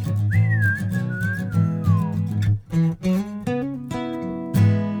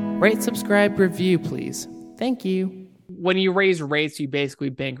 Rate, subscribe, review, please. Thank you. When you raise rates, you basically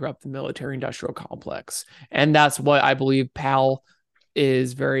bankrupt the military-industrial complex. And that's what I believe Powell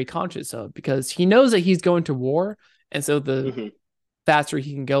is very conscious of, because he knows that he's going to war. And so the faster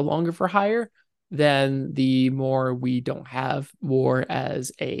he can go longer for higher, then the more we don't have war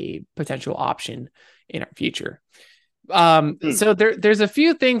as a potential option in our future. So there's a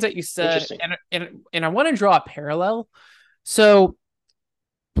few things that you said, and I want to draw a parallel. So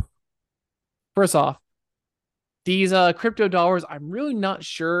first off, these crypto dollars, I'm really not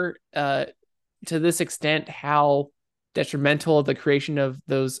sure to this extent how detrimental the creation of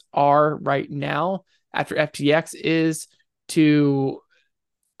those are right now after FTX is to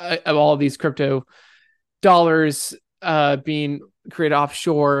all of these crypto dollars being created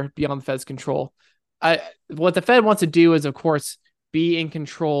offshore beyond the Fed's control. What the Fed wants to do is, of course, be in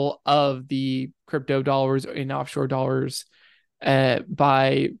control of the crypto dollars and offshore dollars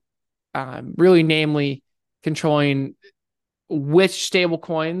by really namely controlling which stable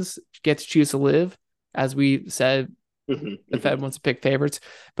coins get to choose to live. As we said, the Fed wants to pick favorites,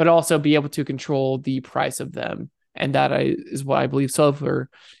 but also be able to control the price of them. And that is what I believe Silver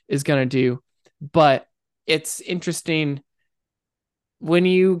is going to do. But it's interesting when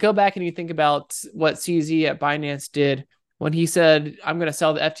you go back and you think about what CZ at Binance did when he said, I'm going to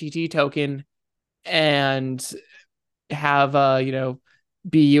sell the FTT token and have,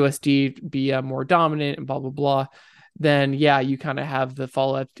 BUSD be more dominant and blah, blah, blah. Then, yeah, you kind of have the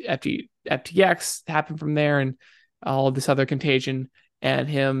fall of FTX happen from there and all this other contagion and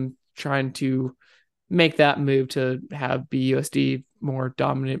him trying to make that move to have BUSD more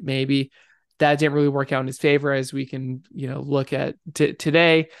dominant. Maybe that didn't really work out in his favor, as we can, look at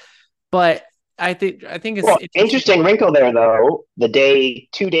today. But I think it's Well, interesting. interesting wrinkle there, though.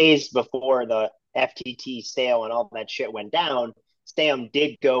 2 days before the FTT sale and all that shit went down, Sam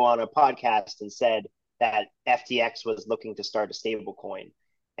did go on a podcast and said that FTX was looking to start a stable coin.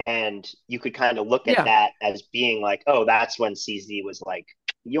 And you could kind of look at Yeah. that as being like, oh, that's when CZ was like,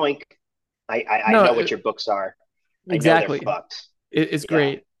 yoink. I No, know what your books are. I know they're exactly. fucked. It's Yeah.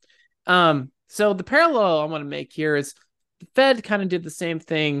 great. So the parallel I want to make here is the Fed kind of did the same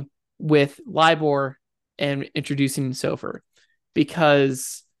thing with LIBOR and introducing SOFR,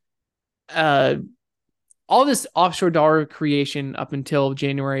 because all this offshore dollar creation up until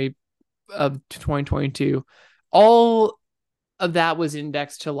January of 2022, all of that was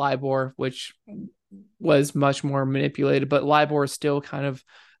indexed to LIBOR, which was much more manipulated, but LIBOR is still kind of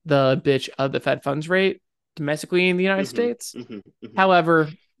the bitch of the Fed funds rate domestically in the United States. However,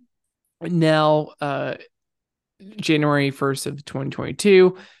 now January 1st of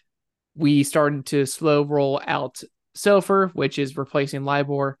 2022, we started to slow roll out SOFR, which is replacing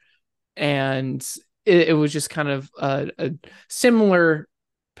LIBOR. And it was just kind of a similar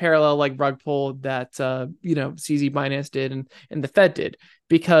parallel like rug pull that CZ Binance did and the Fed did,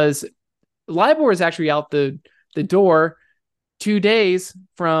 because LIBOR is actually out the door 2 days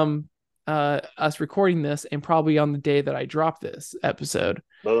from us recording this, and probably on the day that I drop this episode.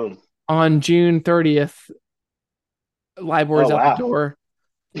 Boom. On June 30th, LIBOR is out the door.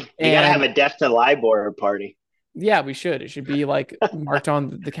 We gotta have a death to LIBOR party. Yeah, we should. It should be like marked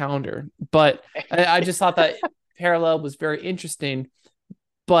on the calendar. But I just thought that parallel was very interesting.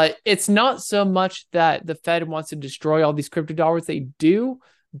 But it's not so much that the Fed wants to destroy all these crypto dollars. They do,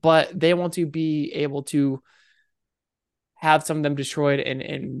 but they want to be able to have some of them destroyed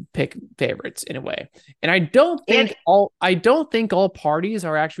and pick favorites in a way. And I don't think all parties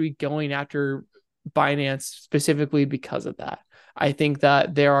are actually going after Binance specifically because of that. I think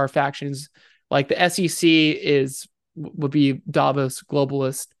that there are factions like the SEC would be Davos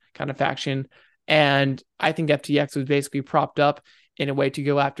globalist kind of faction, and I think FTX was basically propped up in a way to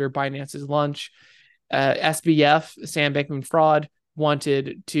go after Binance's lunch. SBF, Sam Bankman-Fried,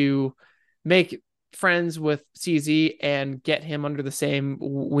 wanted to make friends with CZ and get him under the same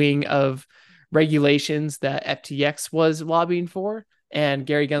wing of regulations that FTX was lobbying for. And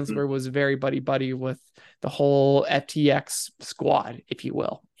Gary Gensler was very buddy with the whole FTX squad, if you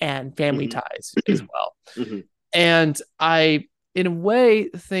will, and family ties as well. And I, in a way,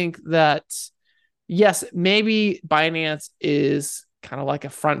 think that, yes, maybe Binance is kind of like a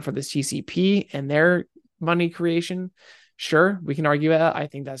front for the CCP and their money creation. Sure, we can argue that. I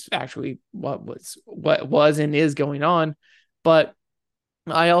think that's actually what was and is going on. But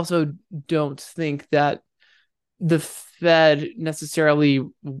I also don't think that the Fed necessarily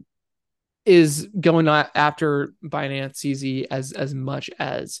is going after Binance CZ as much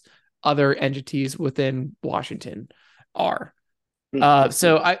as other entities within Washington are.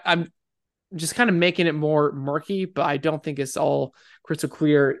 So I'm just kind of making it more murky, but I don't think it's all crystal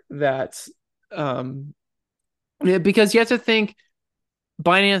clear that because you have to think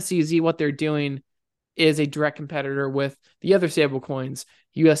Binance CZ, what they're doing is a direct competitor with the other stable coins,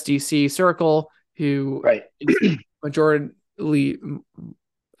 USDC Circle, who is majority,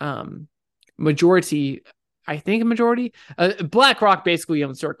 BlackRock basically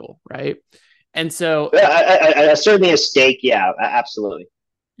owns Circle, right? And so certainly a stake. Yeah, absolutely.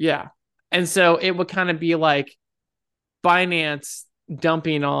 Yeah. And so it would kind of be like Binance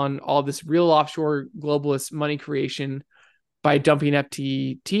dumping on all this real offshore globalist money creation by dumping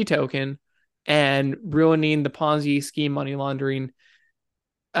FTT token and ruining the Ponzi scheme money laundering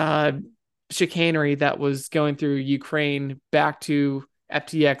chicanery that was going through Ukraine back to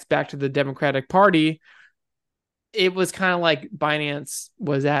FTX, back to the Democratic Party. It was kind of like Binance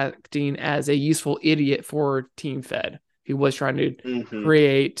was acting as a useful idiot for Team Fed, who was trying to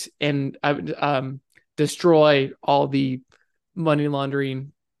create and destroy all the money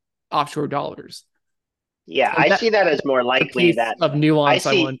laundering offshore dollars. Yeah, I see that as more likely that of nuance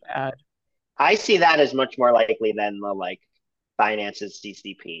I want to add. I see that as much more likely than the Binance's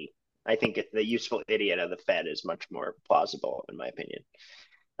CCP. I think the useful idiot of the Fed is much more plausible, in my opinion.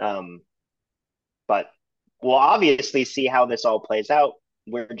 But we'll obviously see how this all plays out.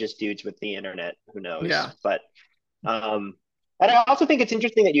 We're just dudes with the internet. Who knows? Yeah. But and I also think it's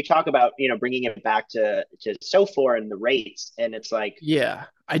interesting that you talk about, bringing it back to SOFR and the rates. And it's like, yeah,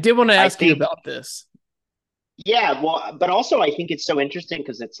 I did want to ask you about this. Yeah, well, but also I think it's so interesting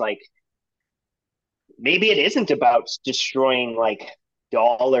because it's like, maybe it isn't about destroying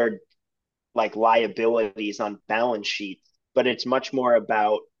dollar liabilities on balance sheets, but it's much more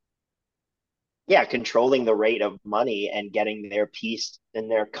about controlling the rate of money and getting their piece and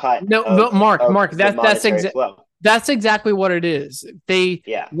their cut No, of, Mark, the monetary flow. that's exactly what it is. They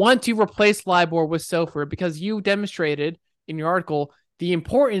Yeah. want to replace LIBOR with SOFR because you demonstrated in your article the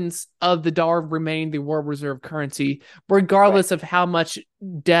importance of the dollar remaining the world reserve currency, regardless of how much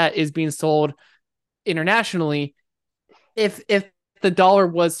debt is being sold internationally. If the dollar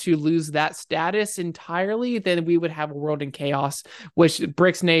was to lose that status entirely, then we would have a world in chaos, which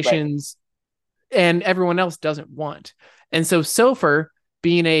BRICS nations and everyone else doesn't want. And so SOFR,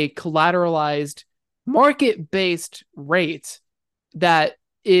 being a collateralized market-based rate that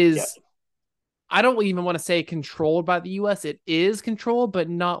is, I don't even want to say controlled by the US. It is controlled, but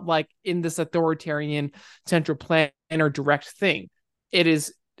not like in this authoritarian central planner direct thing. It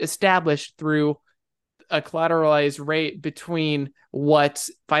is established through a collateralized rate between what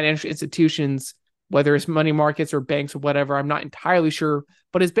financial institutions, whether it's money markets or banks or whatever, I'm not entirely sure,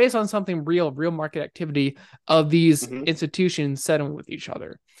 but it's based on something real market activity of these institutions settling with each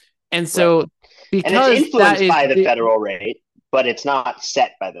other. And so because and it's influenced by the federal rate, but it's not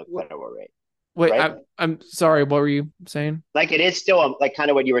set by the federal rate. Wait, right? I'm sorry. What were you saying? Like it is still like kind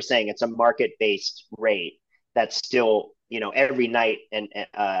of what you were saying. It's a market-based rate that's still, every night. And,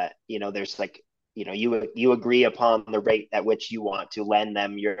 there's like, you agree upon the rate at which you want to lend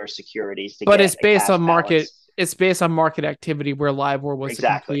them your securities to but get it's based on market. Balance. It's based on market activity where LIBOR was the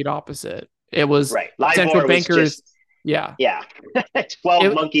complete opposite. It was central bankers. Yeah.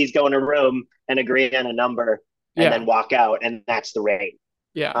 12 monkeys go in a room and agree on a number and then walk out. And that's the rate.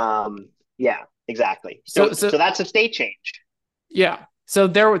 Yeah. Yeah, exactly. So that's a state change. Yeah. So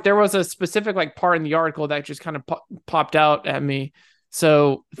there was a specific like part in the article that just kind of popped out at me.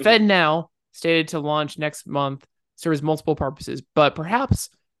 So FedNow stated to launch next month serves multiple purposes, but perhaps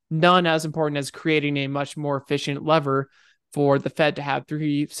none as important as creating a much more efficient lever for the Fed to have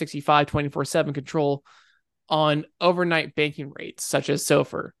 365 24/7 control on overnight banking rates, such as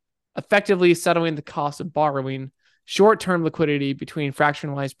SOFR, effectively settling the cost of borrowing short-term liquidity between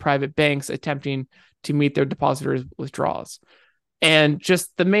fractionalized private banks attempting to meet their depositors' withdrawals. And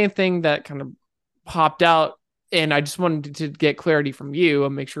just the main thing that kind of popped out, and I just wanted to get clarity from you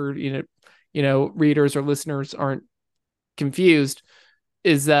and make sure readers or listeners aren't confused,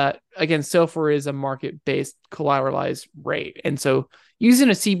 is that again, SOFR is a market-based collateralized rate, and so using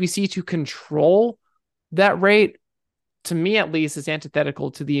a CBC to control that rate, to me at least, is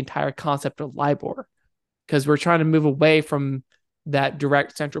antithetical to the entire concept of LIBOR, because we're trying to move away from that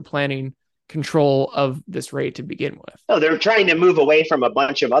direct central planning control of this rate to begin with. No, they're trying to move away from a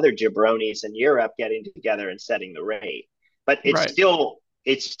bunch of other jabronis in Europe getting together and setting the rate. But it's still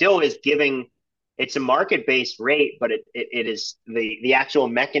is giving, it's a market-based rate, but it is the actual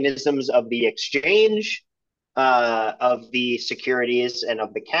mechanisms of the exchange of the securities and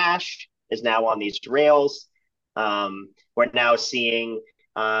of the cash is now on these rails. We're now seeing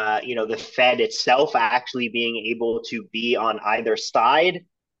the Fed itself actually being able to be on either side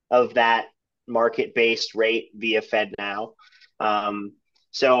of that market-based rate via FedNow.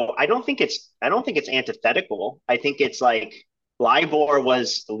 So I don't think it's antithetical. I think it's like LIBOR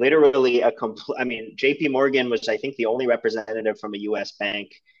was literally JP Morgan was, I think, the only representative from a US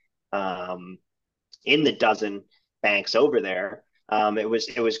bank in the dozen banks over there. It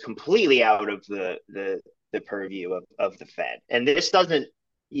was completely out of the purview of the Fed. And this doesn't,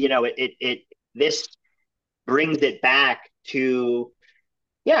 this brings it back to,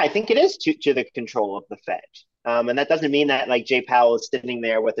 I think it is to the control of the Fed. And that doesn't mean that like Jay Powell is sitting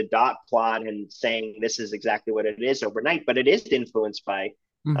there with a dot plot and saying this is exactly what it is overnight, but it is influenced by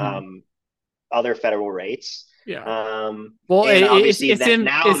other federal rates. Yeah.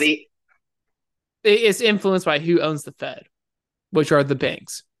 It's influenced by who owns the Fed, which are the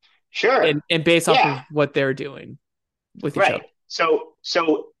banks. Sure. And based off of what they're doing with each other.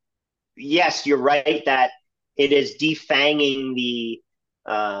 So yes, you're right that it is defanging the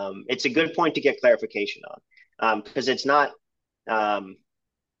it's a good point to get clarification on. Because it's not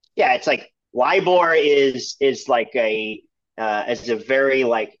it's like LIBOR is like as a very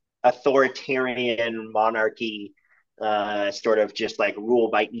like authoritarian monarchy sort of just like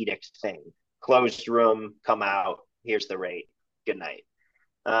rule by edict thing. Closed room, come out, here's the rate. Good night.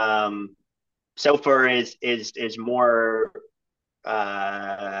 SOFR is more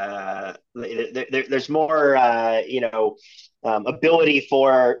there's more ability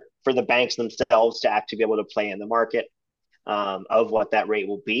for the banks themselves to actually be able to play in the market of what that rate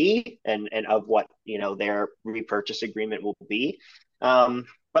will be and of what their repurchase agreement will be. But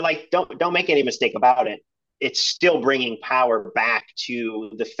like don't make any mistake about it. It's still bringing power back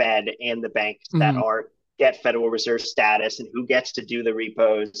to the Fed and the banks that get Federal Reserve status and who gets to do the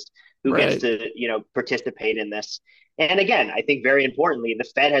repos who Right. gets to, participate in this. And again, I think very importantly, the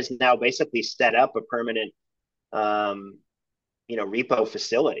Fed has now basically set up a permanent, repo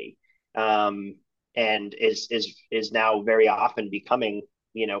facility, and is now very often becoming,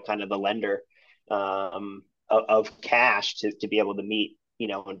 kind of the lender, of cash to be able to meet,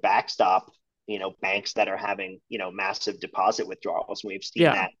 and backstop, banks that are having, massive deposit withdrawals. And we've seen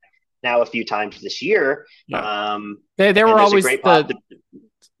Yeah. that now a few times this year. Yeah. They and were there's a always great pop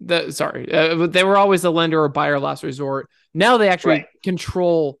they were always the lender or buyer last resort. Now they actually Right.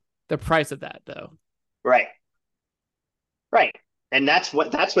 control the price of that, though. Right. Right. And that's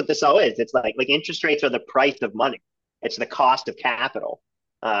what this all is. It's like interest rates are the price of money. It's the cost of capital,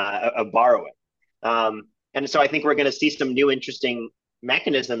 of borrowing. And so I think we're going to see some new interesting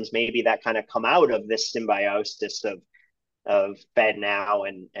mechanisms maybe that kind of come out of this symbiosis of FedNow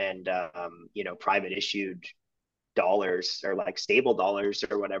and private issued dollars, or like stable dollars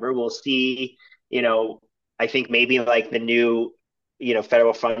or whatever. We'll see, I think maybe like the new,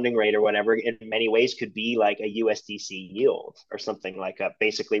 federal funding rate or whatever in many ways could be like a USDC yield or something, like a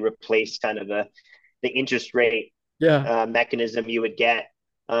basically replace kind of the interest rate mechanism you would get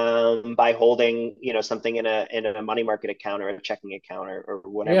by holding, something in a money market account or a checking account or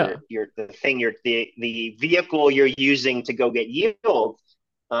whatever the vehicle you're using to go get yield,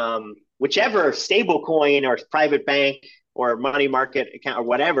 whichever stable coin or private bank or money market account or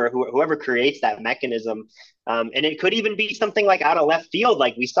whatever, whoever creates that mechanism. And it could even be something like out of left field.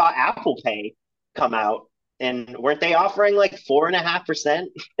 Like we saw Apple Pay come out, and weren't they offering like 4.5%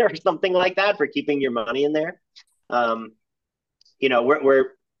 or something like that for keeping your money in there?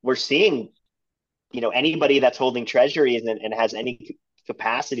 We're seeing, anybody that's holding treasuries and has any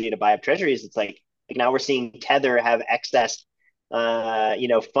capacity to buy up treasuries. It's like now we're seeing Tether have excess,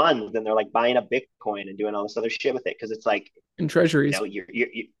 funds, and they're like buying up Bitcoin and doing all this other shit with it. Cause it's like in treasuries, you're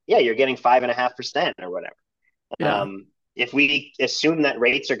getting 5.5% or whatever. Yeah. If we assume that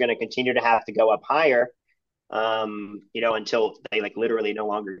rates are going to continue to have to go up higher, until they like literally no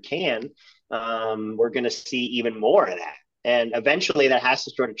longer can, we're going to see even more of that. And eventually that has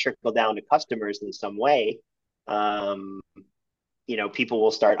to sort of trickle down to customers in some way. People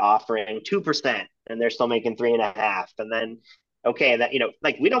will start offering 2% and they're still making 3.5%. And then, okay, that,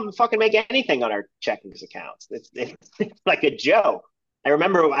 like we don't fucking make anything on our checking accounts. It's like a joke. I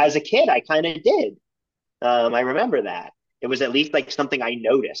remember as a kid, I kind of did. I remember that. It was at least like something I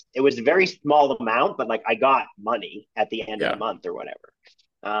noticed. It was a very small amount, but like I got money at the end of the month or whatever.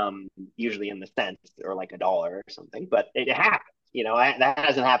 Usually in the cents or like $1 or something, but it happened. That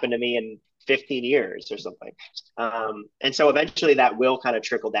hasn't happened to me in 15 years or something. And so eventually that will kind of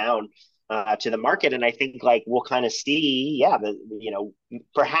trickle down to the market. And I think like we'll kind of see,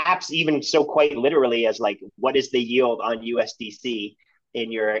 perhaps even so quite literally as like, what is the yield on USDC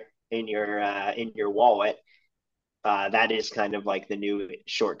in your wallet? That is kind of like the new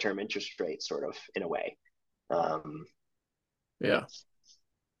short-term interest rate, sort of, in a way.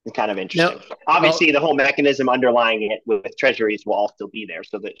 It's kind of interesting. Obviously, the whole mechanism underlying it with treasuries will also be there,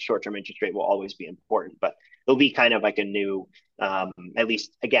 so that short-term interest rate will always be important. But there'll be kind of like a new, at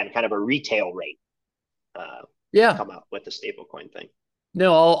least again, kind of a retail rate. Come out with the stablecoin thing.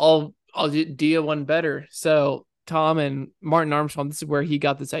 No, I'll do you one better. So Tom and Martin Armstrong, this is where he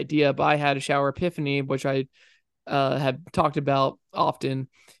got this idea. But I had a shower epiphany, which I have talked about often.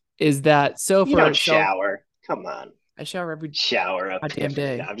 Is that so? You don't shower? Come on. I shower every goddamn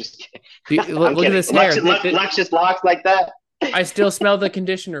day. No, I'm just kidding. Look at this hair. Lunch just locks like that. I still smell the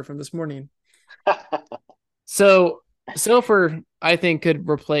conditioner from this morning. So SOFR, I think, could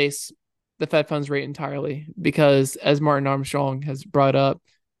replace the Fed funds rate entirely because, as Martin Armstrong has brought up,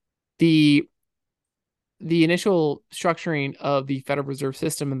 the initial structuring of the Federal Reserve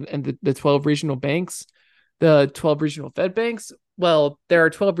System and the 12 regional banks, the 12 regional Fed banks. Well, there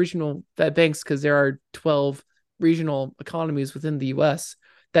are 12 regional Fed banks because there are 12 regional economies within the U.S.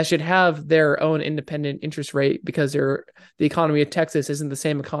 that should have their own independent interest rate because the economy of Texas isn't the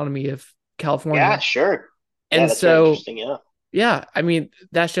same economy of California. Yeah, sure. And that's so, interesting, yeah, I mean,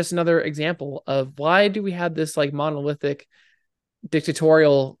 that's just another example of why do we have this like monolithic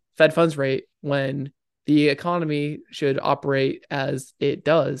dictatorial Fed funds rate when the economy should operate as it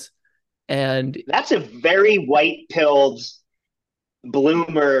does. And that's a very white-pilled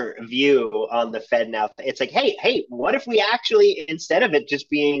bloomer view on the FedNow. It's like, hey, what if we actually, instead of it just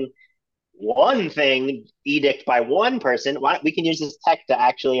being one thing edict by one person, we can use this tech to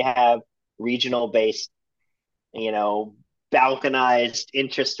actually have regional based, balkanized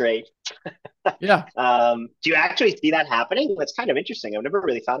interest rate. Yeah. Do you actually see that happening? That's kind of interesting. I've never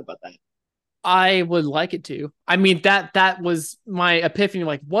really thought about that. I would like it to. I mean, that was my epiphany.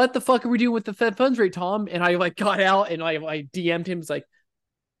 Like, what the fuck are we doing with the Fed funds rate, Tom? And I like got out and I DM'd him. It's like,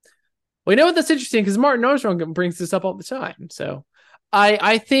 well, you know what? That's interesting because Martin Armstrong brings this up all the time. So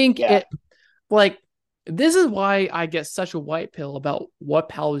I think it like this is why I get such a white pill about what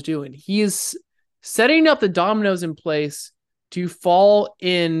Powell is doing. He is setting up the dominoes in place to fall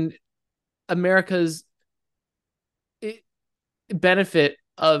in America's benefit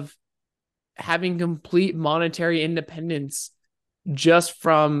of having complete monetary independence just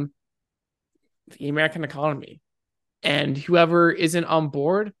from the American economy. And whoever isn't on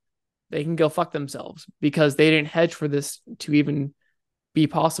board, they can go fuck themselves because they didn't hedge for this to even be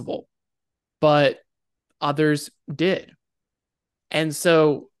possible. But others did. And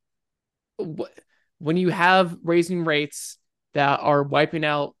so when you have raising rates that are wiping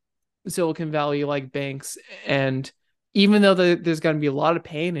out Silicon Valley like banks, and even though there's going to be a lot of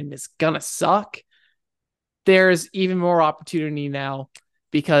pain and it's going to suck, there's even more opportunity now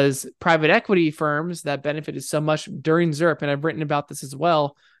because private equity firms that benefited so much during ZIRP, and I've written about this as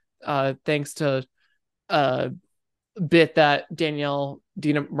well, thanks to a bit that Dina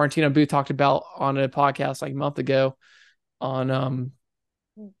Martino Booth talked about on a podcast like a month ago on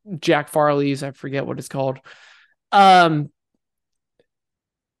Jack Farley's, I forget what it's called.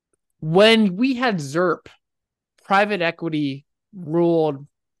 When we had ZIRP, private equity ruled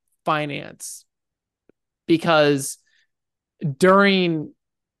finance because during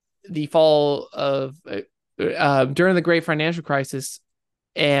the fall of during the great financial crisis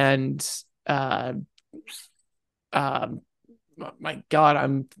and my God,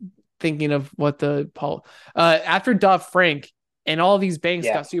 I'm thinking of what the after Dodd-Frank and all these banks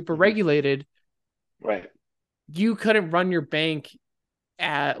got super regulated, right? You couldn't run your bank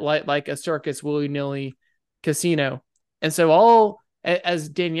at like a circus willy-nilly casino. And so as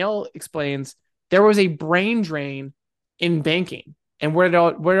Danielle explains, there was a brain drain in banking. And where did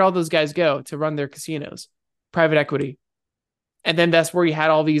all those guys go to run their casinos? Private equity. And then that's where you had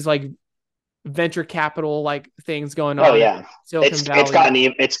all these like venture capital like things going on. Oh yeah, Silicon Valley. It's gotten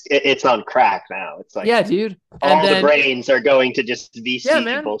it's on crack now. It's like, yeah, dude. All the brains are going to just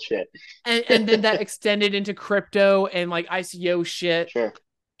VC bullshit. And then that extended into crypto and like ICO shit. Sure.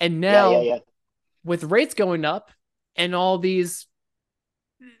 And now with rates going up and all these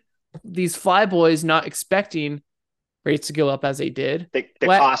flyboys not expecting rates to go up as they did, the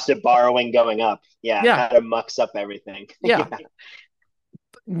cost of borrowing going up, kind of mucks up everything. Yeah.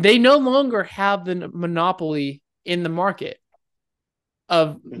 They no longer have the monopoly in the market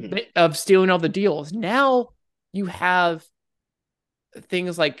of stealing all the deals. Now you have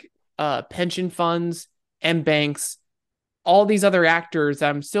things like pension funds and banks, all these other actors that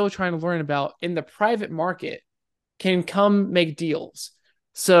I'm still trying to learn about in the private market can come make deals.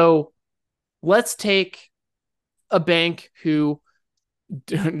 So let's take a bank who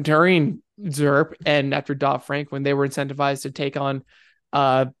during ZIRP and after Dodd-Frank, when they were incentivized to take on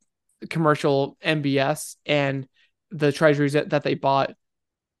commercial MBS and the treasuries that they bought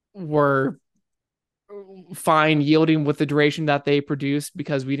were fine yielding with the duration that they produced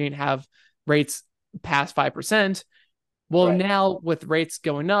because we didn't have rates past 5%. Well, now with rates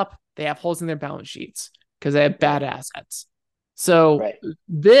going up, they have holes in their balance sheets because they have bad assets. So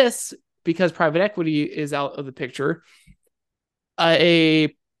this, because private equity is out of the picture,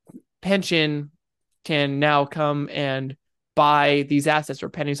 a pension can now come and buy these assets for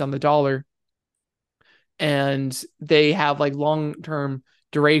pennies on the dollar, and they have like long-term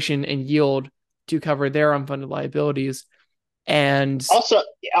duration and yield to cover their unfunded liabilities. And also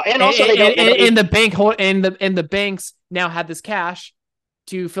the banks now have this cash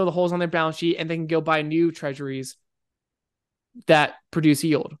to fill the holes on their balance sheet, and they can go buy new treasuries that produce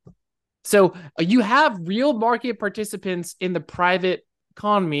yield. So you have real market participants in the private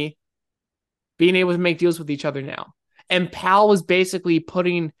economy being able to make deals with each other now. And Powell is basically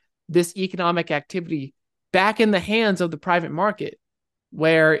putting this economic activity back in the hands of the private market,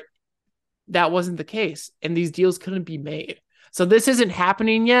 where that wasn't the case, and these deals couldn't be made. So this isn't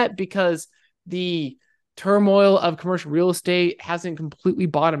happening yet because the turmoil of commercial real estate hasn't completely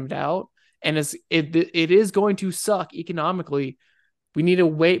bottomed out, and it is going to suck economically. We need to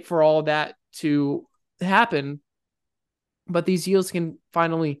wait for all that to happen, but these deals can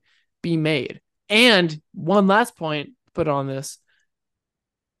finally be made. And one last point put on this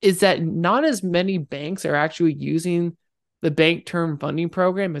is that not as many banks are actually using the bank term funding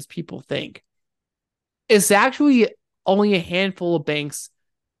program as people think. It's actually only a handful of banks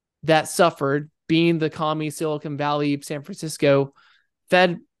that suffered, being the commie Silicon Valley, San Francisco,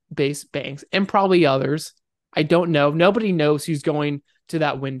 Fed-based banks, and probably others. I don't know. Nobody knows who's going to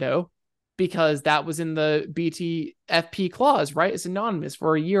that window because that was in the BTFP clause, right? It's anonymous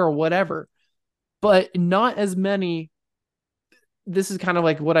for a year or whatever, but not as many. This is kind of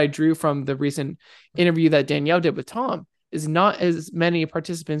like what I drew from the recent interview that Danielle did with Tom, is not as many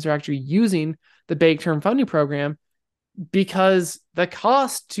participants are actually using the bank term funding program because the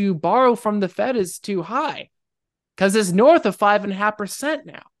cost to borrow from the Fed is too high, because it's north of 5.5%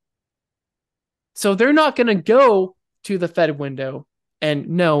 now. So they're not going to go to the Fed window. And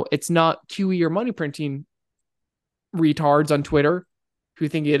no, it's not QE or money printing retards on Twitter who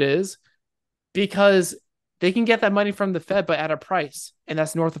think it is, because they can get that money from the Fed, but at a price, and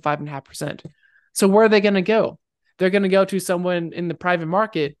that's north of 5.5%. So where are they going to go? They're going to go to someone in the private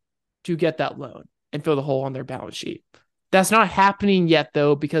market to get that loan and fill the hole on their balance sheet. That's not happening yet,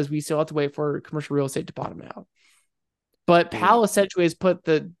 though, because we still have to wait for commercial real estate to bottom out. But Powell essentially has put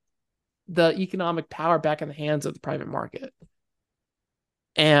the economic power back in the hands of the private market.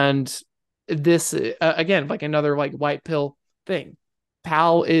 And this, again, like another like white pill thing.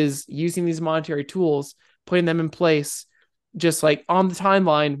 Powell is using these monetary tools, putting them in place, just like on the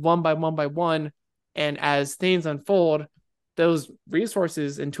timeline, one by one. And as things unfold, those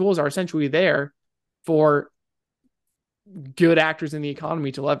resources and tools are essentially there for good actors in the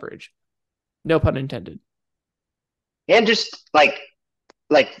economy to leverage. No pun intended. And just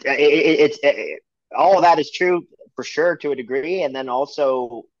it's all of that is true for sure to a degree. And then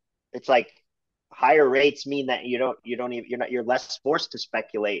also it's like higher rates mean that you're less forced to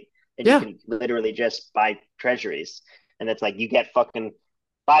speculate, and you can literally just buy treasuries. And it's like you get fucking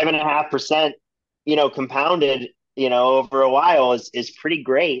 5.5%, compounded, over a while is pretty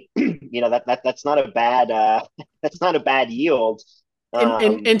great. That's not a bad that's not a bad yield.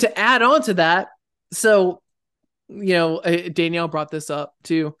 And to add on to that, so Danielle brought this up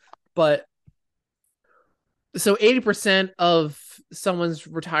too, but so 80% of someone's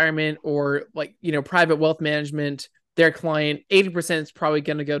retirement or private wealth management, their client, 80% is probably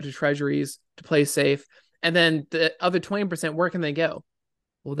going to go to treasuries to play safe. And then the other 20%, where can they go?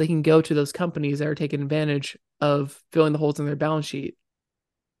 Well, they can go to those companies that are taking advantage of filling the holes in their balance sheet.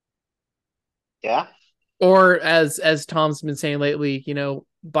 Yeah. Or as Tom's been saying lately,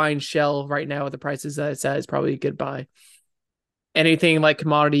 buying Shell right now at the prices that it's at is probably a good buy. Anything like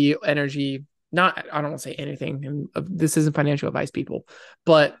commodity, energy, I don't want to say anything, and this isn't financial advice, people,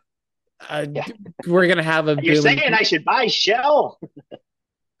 but we're going to have a You're saying I should buy Shell?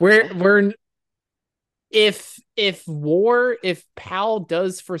 If Powell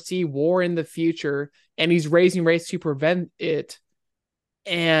does foresee war in the future and he's raising rates to prevent it,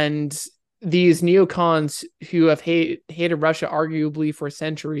 and these neocons who have hated Russia arguably for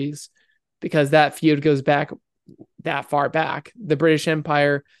centuries, because that feud goes back that far back, the British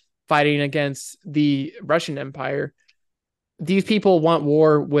Empire fighting against the Russian Empire, these people want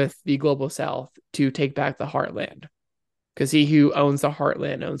war with the global South to take back the heartland, because he who owns the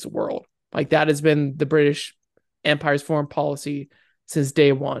heartland owns the world. Like, that has been the British Empire's foreign policy since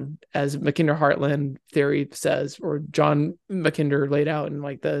day one, as Mackinder Heartland theory says, or John Mackinder laid out in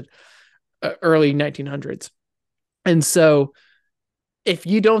the early 1900s. And so if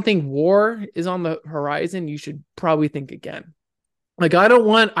you don't think war is on the horizon, you should probably think again.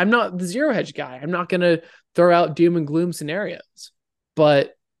 I'm not the zero hedge guy. I'm not going to throw out doom and gloom scenarios,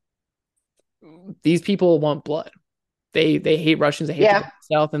 but these people want blood. They hate Russians. They hate the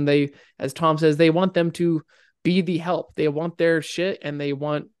South. And they, as Tom says, they want them to be the help. They want their shit, and they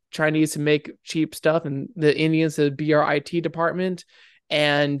want Chinese to make cheap stuff, and the Indians to be our IT department.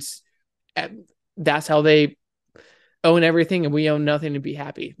 And that's how they own everything, and we own nothing, and be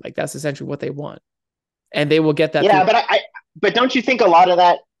happy. That's essentially what they want. And they will get that. Yeah, but don't you think a lot of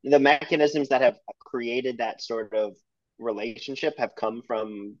that, the mechanisms that have created that sort of relationship have come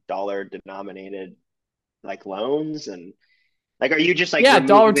from dollar denominated loans? And are you just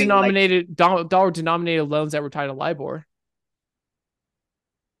dollar denominated loans that were tied to LIBOR?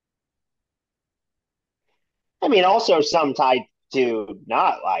 I mean, also some tied to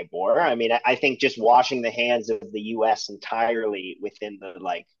not LIBOR. I mean, I think just washing the hands of the U.S. entirely within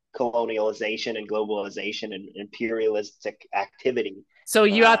the colonialization and globalization and imperialistic activity. So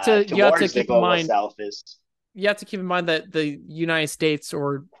you have to keep in mind South is. You have to keep in mind that the United States,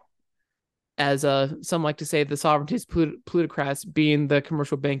 or as some like to say, the sovereignist plutocrats, being the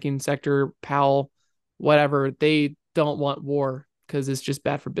commercial banking sector, Powell, whatever, they don't want war because it's just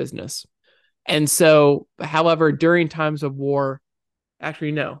bad for business. And so, however, during times of war,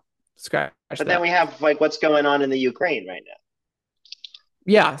 actually, no, scratch. But then we have what's going on in the Ukraine right now.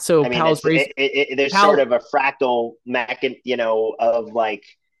 Yeah, so Powell's there's sort of a fractal of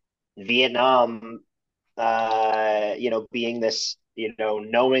Vietnam, being this,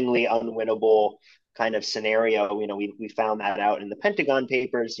 knowingly unwinnable kind of scenario. We found that out in the Pentagon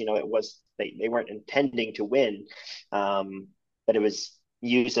Papers. It was they weren't intending to win, but it was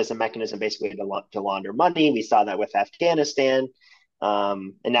used as a mechanism basically to launder money. We saw that with Afghanistan,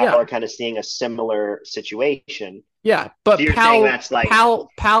 and now we're kind of seeing a similar situation. Yeah, but so you're saying that's like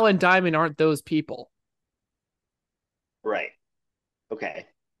Powell and Diamond aren't those people, right? Okay,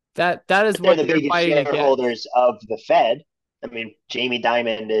 that is they're what the they're biggest fighting against. shareholders of the Fed. I mean, Jamie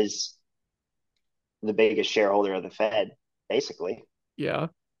Dimon is the biggest shareholder of the Fed, basically. Yeah.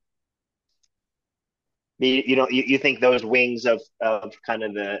 You think those wings of kind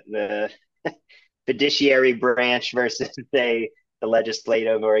of the fiduciary branch versus the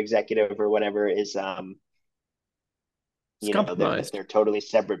legislative or executive or whatever is they're tototally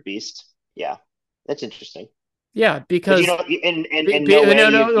separate beasts. Yeah, that's interesting. Yeah, because but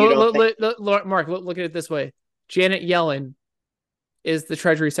Mark, look at it this way: Janet Yellen is the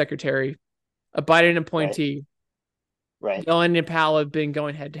Treasury Secretary, a Biden appointee. Right. Yellen and Powell have been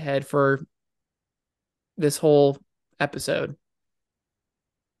going head to head for this whole episode.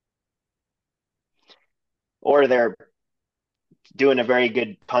 Or they're doing a very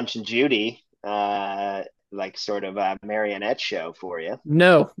good Punch and Judy, like sort of a marionette show for you.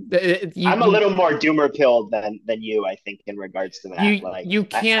 No, I'm a little more doomer pilled than you, I think, in regards to that. You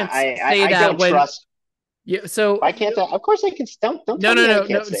can't say I that don't trust. Yeah, so I can't. Of course, I can. Don't.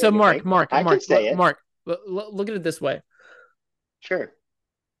 No. So Mark, I can say it. Mark, look at it this way. Sure.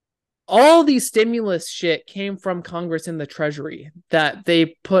 All these stimulus shit came from Congress and the Treasury that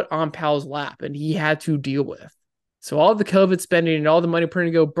they put on Powell's lap, and he had to deal with. So all the COVID spending and all the money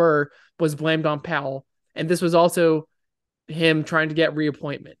printing to go burr was blamed on Powell, and this was also him trying to get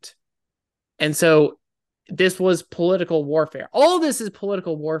reappointment. And so this was political warfare. All this is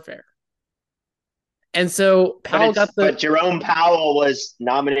political warfare. And so Powell but Jerome Powell was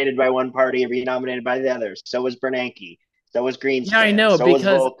nominated by one party, renominated by the other. So was Bernanke. So was Greenspan. Yeah, I know. So was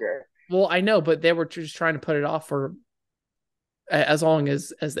Volcker. Well, I know, but they were just trying to put it off for as long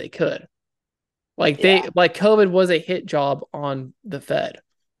as they could. Like COVID was a hit job on the Fed,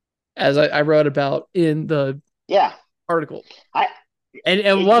 as I wrote about in the article.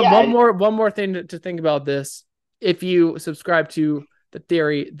 One more thing to think about this. If you subscribe to the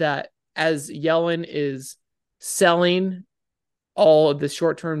theory that as Yellen is selling all of the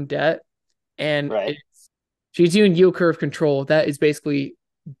short-term debt and she's doing yield curve control, that is basically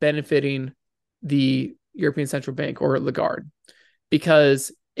benefiting the European Central Bank or Lagarde.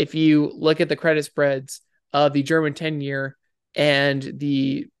 Because if you look at the credit spreads of the German 10-year and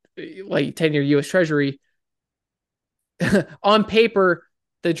the 10-year US Treasury, on paper,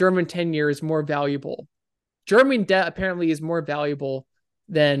 the German 10-year is more valuable. German debt apparently is more valuable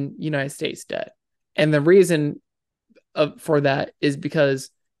than United States debt. And the reason for that is because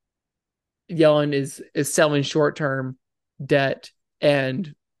Yellen is selling short-term debt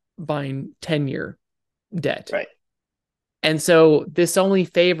and buying 10-year debt. Right. And so this only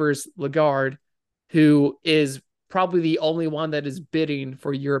favors Lagarde, who is probably the only one that is bidding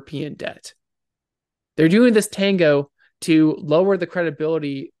for European debt. They're doing this tango to lower the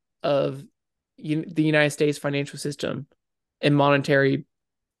credibility of the United States financial system and monetary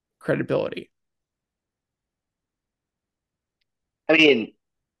credibility. I mean,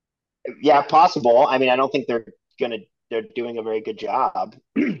 yeah, possible. I mean, I don't think they're doing a very good job.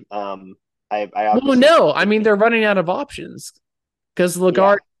 I mean, they're running out of options because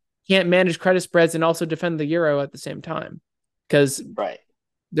Lagarde can't manage credit spreads and also defend the euro at the same time because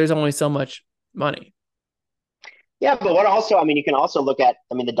there's only so much money. Yeah, but you can also look at,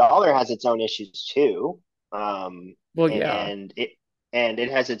 the dollar has its own issues too. And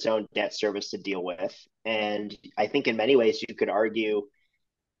it has its own debt service to deal with. And I think in many ways you could argue,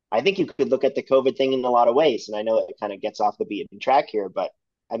 I think you could look at the COVID thing in a lot of ways. And I know it kind of gets off the beaten track here, but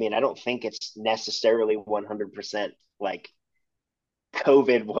I don't think it's necessarily 100% like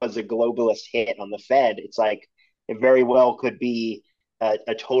COVID was a globalist hit on the Fed. It's like it very well could be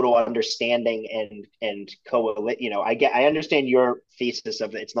a total understanding and coalition. I understand your thesis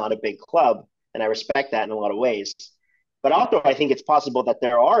of it's not a big club, and I respect that in a lot of ways. But also, I think it's possible that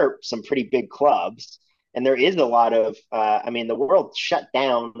there are some pretty big clubs, and there is a lot of. The world shut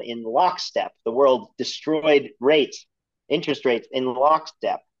down in lockstep. The world destroyed interest rates in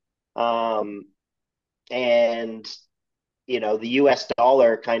lockstep, and the U.S.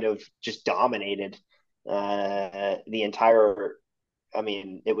 dollar kind of just dominated the entire.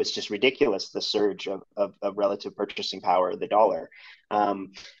 It was just ridiculous, the surge of relative purchasing power of the dollar.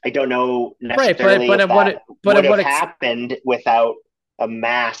 I don't know necessarily what would have happened without a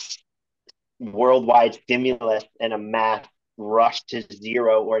mass worldwide stimulus and a mass rush to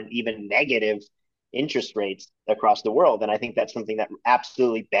zero or even negative interest rates across the world. And I think that's something that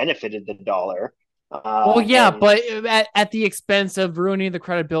absolutely benefited the dollar. Well, yeah, And but at the expense of ruining the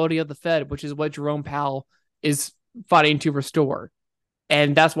credibility of the Fed, which is what Jerome Powell is fighting to restore.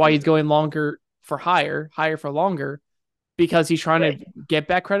 And that's why he's going longer for higher for longer, because he's trying to get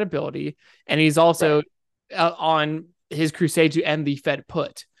back credibility. And he's also on his crusade to end the Fed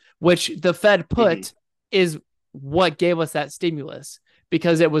put, which the Fed put is what gave us that stimulus,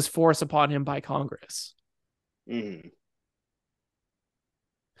 because it was forced upon him by Congress.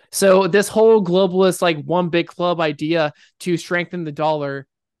 So this whole globalist, like one big club idea to strengthen the dollar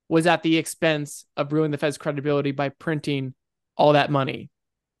was at the expense of ruining the Fed's credibility by printing all that money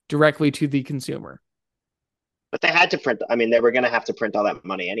directly to the consumer. But they had to print. I mean, they were going to have to print all that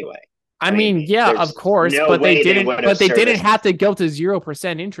money anyway. I mean, yeah, of course, no but they didn't. would But they didn't serviced. have to go to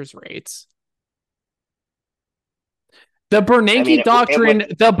 0% interest rates. The Bernanke doctrine,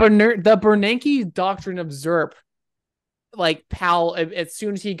 the Bernanke doctrine of ZERP, like Powell, as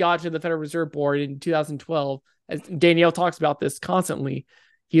soon as he got to the Federal Reserve Board in 2012, as Danielle talks about this constantly,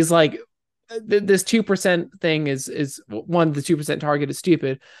 he's like, this 2% thing is one, the 2% target is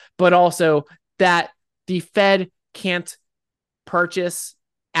stupid, but also that the Fed can't purchase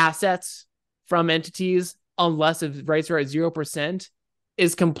assets from entities unless if rates are at 0%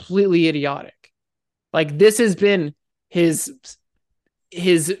 is completely idiotic. Like, this has been his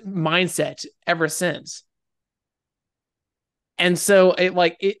mindset ever since. And so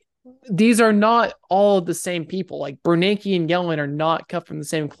these are not all the same people. Like, Bernanke and Yellen are not cut from the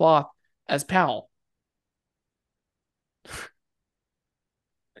same cloth as Powell.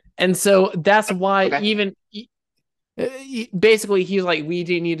 And so that's why even basically he's like, we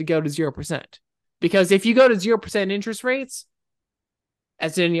didn't need to go to 0%, because if you go to 0% interest rates,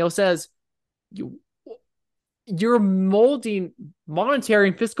 as Danielle says, you're molding monetary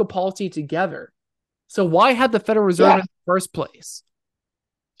and fiscal policy together. So why have the Federal Reserve in the first place?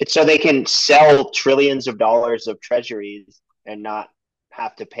 It's so they can sell trillions of dollars of treasuries and not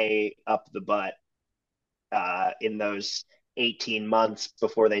have to pay up the butt in those 18 months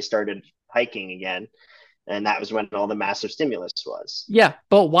before they started hiking again. And that was when all the massive stimulus was. Yeah,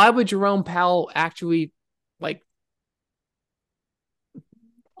 but why would Jerome Powell actually, like,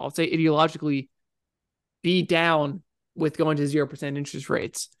 I'll say ideologically, be down with going to 0% interest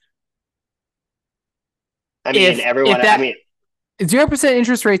rates? I mean, 0%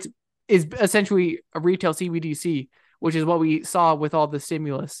 interest rates is essentially a retail CBDC, which is what we saw with all the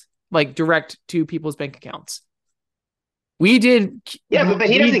stimulus, like direct to people's bank accounts. We did. Yeah, but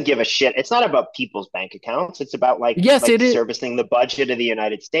he doesn't give a shit. It's not about people's bank accounts. It's about servicing the budget of the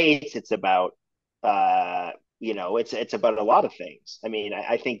United States. It's about, it's about a lot of things. I mean,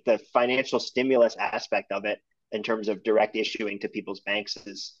 I think the financial stimulus aspect of it in terms of direct issuing to people's banks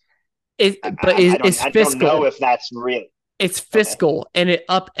is, fiscal. I don't know if that's real. It's fiscal, and it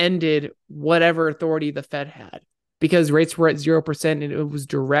upended whatever authority the Fed had, because rates were at 0% and it was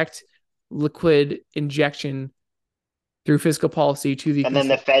direct liquid injection through fiscal policy to the. And then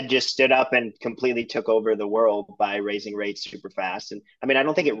the Fed just stood up and completely took over the world by raising rates super fast. And I mean, I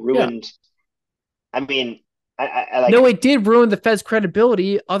don't think it ruined. Yeah. I mean, no, it did ruin the Fed's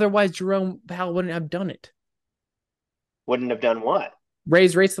credibility. Otherwise, Jerome Powell wouldn't have done it. Wouldn't have done what?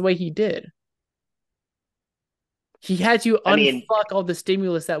 Raise rates the way he did. He had to unfuck all the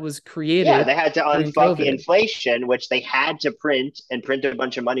stimulus that was created. Yeah, they had to unfuck inflation, which they had to print a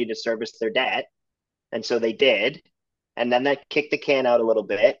bunch of money to service their debt. And so they did. And then that kicked the can out a little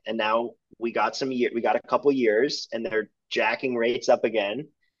bit. And now we got a couple years, and they're jacking rates up again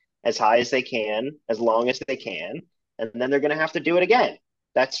as high as they can, as long as they can. And then they're going to have to do it again.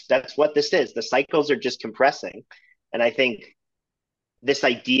 That's what this is. The cycles are just compressing. And I think this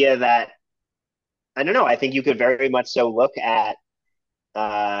idea that, I don't know, I think you could very much so look at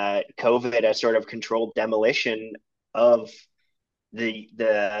COVID as sort of controlled demolition of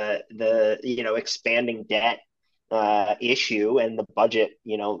the expanding debt issue and the budget,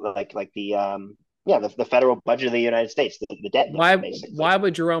 the federal budget of the United States, the debt. Why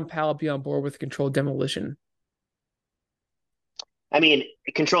would Jerome Powell be on board with controlled demolition? I mean,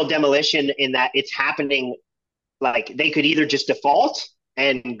 controlled demolition in that it's happening, like they could either just default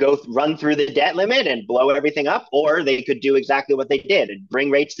and run through the debt limit and blow everything up, or they could do exactly what they did and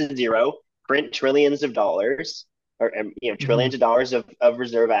bring rates to zero, print trillions of dollars trillions of dollars of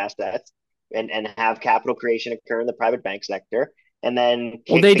reserve assets and have capital creation occur in the private bank sector. And then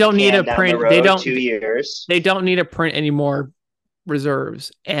they don't need to print. They don't 2 years. They don't need to print any more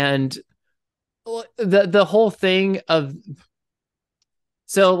reserves. And the whole thing of,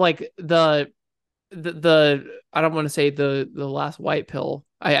 so like the I don't want to say the last white pill.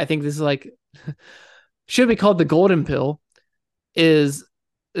 I think this is like should be called the golden pill. Is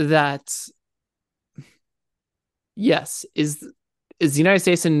that yes? Is the United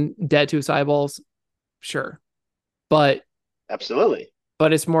States in debt to its eyeballs? Sure, but Absolutely.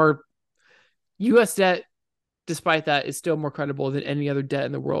 it's more U.S. debt. Despite that, is still more credible than any other debt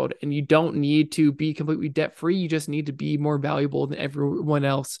in the world. And you don't need to be completely debt free. You just need to be more valuable than everyone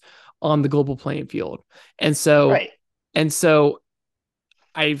else on the global playing field. And so, Right.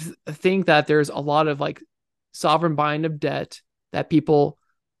 I think that there's a lot of like sovereign buying of debt that people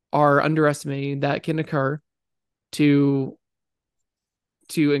are underestimating that can occur to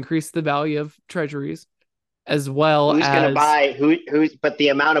increase the value of treasuries, as well Who's going to as buy who's but the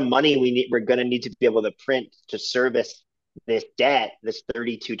amount of money we're going to need to be able to print to service this debt, this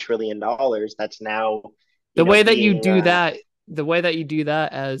 $32 trillion that's now the way that being, you do that,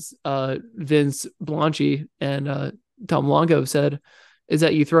 as Vince Blanchi and Tom Longo said, is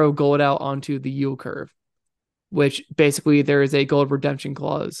that you throw gold out onto the yield curve, which basically there is a gold redemption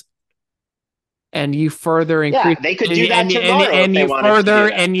clause, and you further increase. They could do that tomorrow if they wanted to do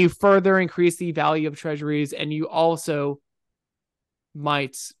that. And you further increase the value of treasuries, and you also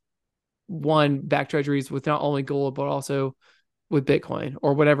might back treasuries with not only gold but also with Bitcoin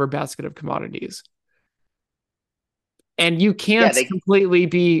or whatever basket of commodities. And you can't completely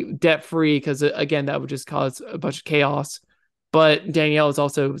be debt free because, again, that would just cause a bunch of chaos. But Danielle has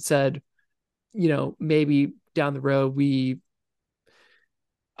also said, maybe down the road we,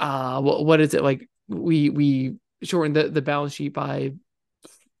 what is it like? We shorten the balance sheet by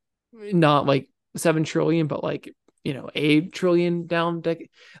not like 7 trillion, but like 8 trillion down decade.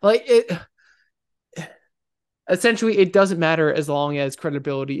 Like it, essentially, it doesn't matter as long as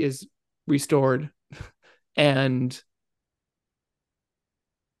credibility is restored, and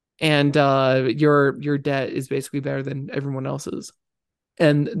your debt is basically better than everyone else's,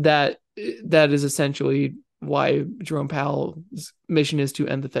 and that is essentially why Jerome Powell's mission is to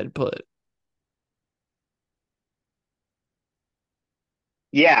end the Fed put.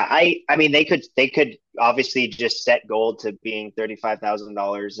 Yeah, I mean they could obviously just set gold to being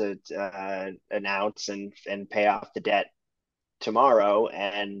 $35,000 an ounce and pay off the debt tomorrow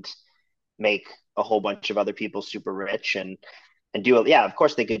and make a whole bunch of other people super rich and do it. Yeah, of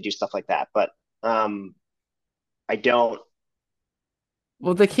course they could do stuff like that, but I don't.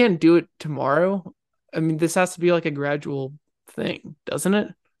 Well, they can't do it tomorrow. I mean, this has to be like a gradual thing, doesn't it?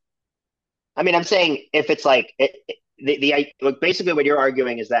 I mean, I'm saying if it's like basically what you're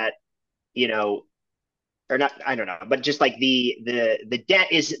arguing is that, or not, I don't know, but just like the debt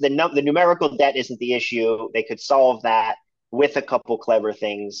is the numerical debt isn't the issue. They could solve that with a couple clever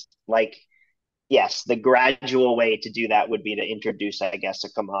things. Like, yes, the gradual way to do that would be to introduce, I guess,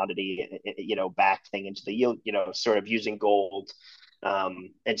 a commodity, back thing into the yield, sort of using gold,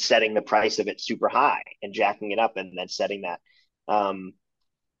 and setting the price of it super high and jacking it up and then setting that. And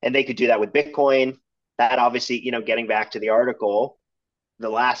they could do that with Bitcoin. That obviously, getting back to the article, the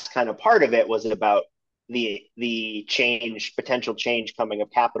last kind of part of it was about the potential change coming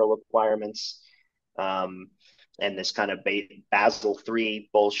of capital requirements, and this kind of Basel III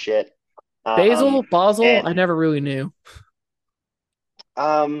bullshit. Basel? And, I never really knew.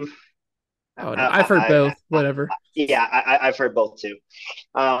 No, I've heard both. Whatever. I've heard both too.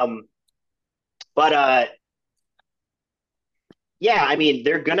 But yeah, I mean,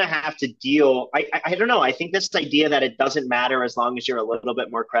 they're gonna have to deal. I don't know. I think this idea that it doesn't matter as long as you're a little bit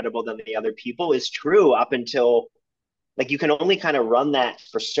more credible than the other people is true up until, like, you can only kind of run that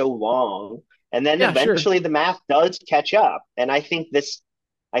for so long, and then eventually the math does catch up. And I think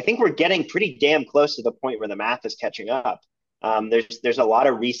we're getting pretty damn close to the point where the math is catching up. There's a lot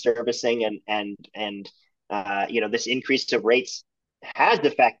of reservicing and this increase of rates has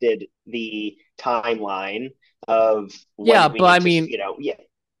affected the timeline of but I mean,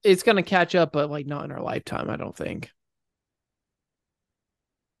 it's gonna catch up, but like not in our lifetime, I don't think.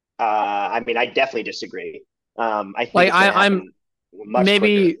 I mean, I definitely disagree. I think like I'm much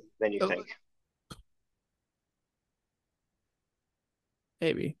maybe quicker than you think.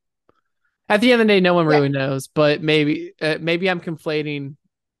 Maybe at the end of the day, no one really knows, but maybe I'm conflating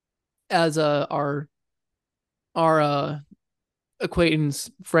as our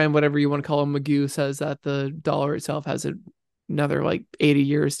acquaintance, friend, whatever you want to call him, Magoo, says that the dollar itself has another like 80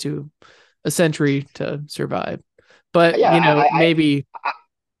 years to a century to survive. But maybe.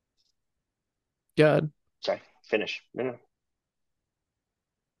 Good. Sorry, finish. No.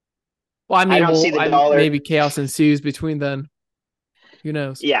 Well, I mean, I don't see the dollar. Maybe chaos ensues between then. Who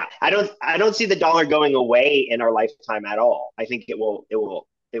knows? Yeah, I don't see the dollar going away in our lifetime at all. I think it will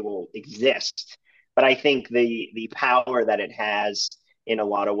exist. but I think the power that it has in a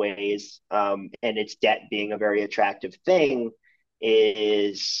lot of ways, and its debt being a very attractive thing,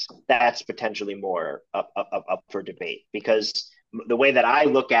 is that's potentially more up for debate, because the way that I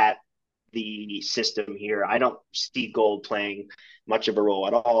look at the system here, I don't see gold playing much of a role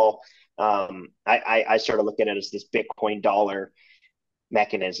at all. I sort of look at it as this Bitcoin dollar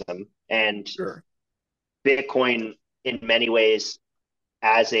mechanism, and Sure. Bitcoin in many ways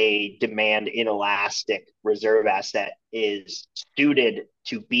as a demand inelastic reserve asset is suited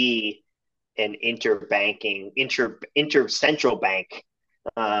to be an inter central bank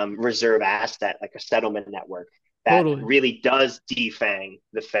reserve asset, like a settlement network that Totally. really does defang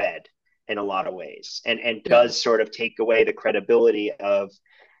the Fed in a lot of ways, and Yeah. does sort of take away the credibility of,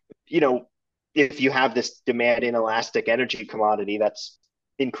 if you have this demand inelastic energy commodity that's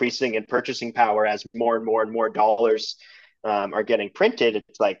increasing in purchasing power as more and more and more dollars are getting printed,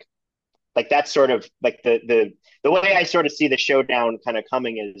 it's like that's sort of like the way I sort of see the showdown kind of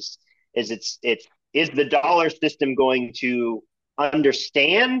coming it's is the dollar system going to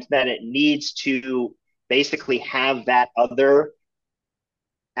understand that it needs to basically have that other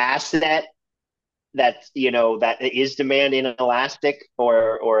asset that is demand inelastic,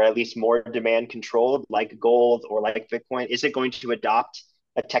 or at least more demand controlled, like gold or like Bitcoin? Is it going to adopt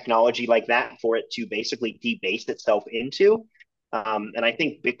a technology like that for it to basically debase itself into? And I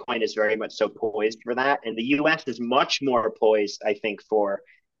think Bitcoin is very much so poised for that, and the U.S. is much more poised, I think, for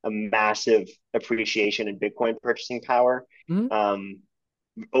a massive appreciation in Bitcoin purchasing power, Mhm.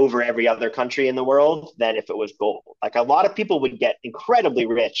 over every other country in the world than if it was gold. Like, a lot of people would get incredibly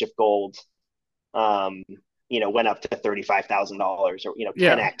rich if gold um, went up to $35,000, or,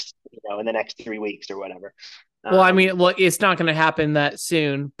 Yeah. 10x, in the next 3 weeks or whatever. Well, I mean, look, it's not going to happen that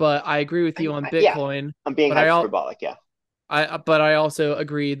soon, but I agree with you on Yeah, Bitcoin. I'm being But hyperbolic. Yeah, I also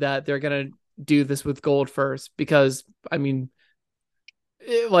agree that they're going to do this with gold first, because I mean,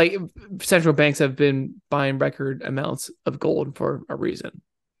 like, central banks have been buying record amounts of gold for a reason.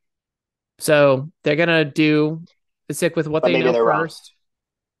 So they're going to stick with what but they maybe know they're wrong. first.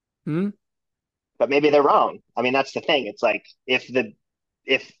 Hmm? But maybe they're wrong. I mean, that's the thing. It's like, if the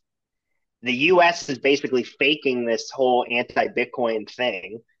U.S. is basically faking this whole anti-Bitcoin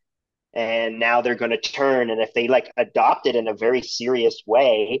thing, and now they're going to turn, and if they like adopt it in a very serious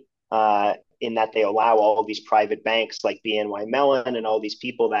way, in that they allow all of these private banks like BNY Mellon and all these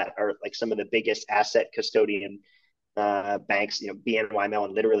people that are like some of the biggest asset custodian banks. BNY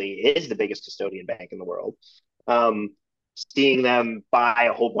Mellon literally is the biggest custodian bank in the world. Um, Seeing them buy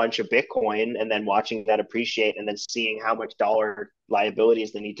a whole bunch of Bitcoin and then watching that appreciate, and then seeing how much dollar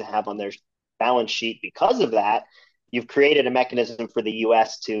liabilities they need to have on their balance sheet because of that, you've created a mechanism for the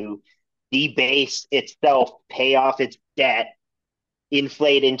U.S. to debase itself, pay off its debt,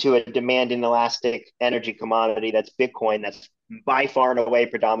 inflate into a demand inelastic energy commodity that's Bitcoin, that's by far and away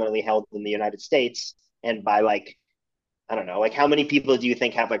predominantly held in the United States, and by, like, I don't know, like, how many people do you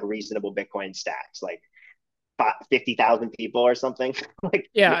think have like reasonable Bitcoin stacks? Like 50,000 people or something? like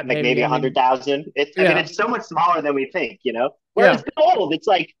Yeah, maybe maybe. I mean, 100,000. I mean, yeah, it's so much smaller than we think. yeah. Whereas gold, it's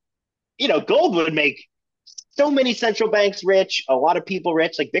like, gold would make so many central banks rich, a lot of people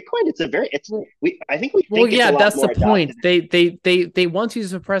rich. Like Bitcoin, I think we Well, think it's a yeah, lot that's the more point. adopted. They want to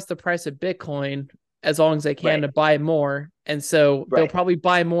suppress the price of Bitcoin as long as they can Right. to buy more, and so they'll Right. probably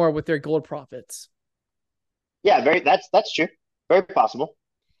buy more with their gold profits. Yeah, that's true. Very possible.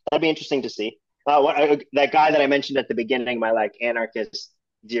 That'd be interesting to see. That guy that I mentioned at the beginning, my like anarchist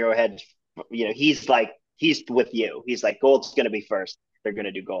zero hedge, he's with you. He's like, gold's going to be first. They're going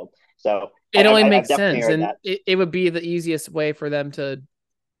to do gold. So It only I've makes definitely sense, heard and that. it would be the easiest way for them to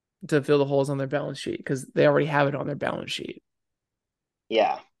fill the holes on their balance sheet, because they already have it on their balance sheet.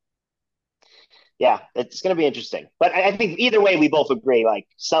 Yeah, yeah, it's going to be interesting. But I think either way, we both agree like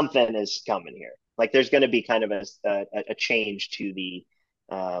something is coming here. Like there's going to be kind of a change to the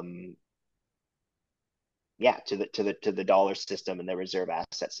um, to the dollar system and the reserve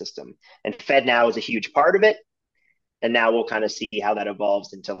asset system. And FedNow is a huge part of it. And now we'll kind of see how that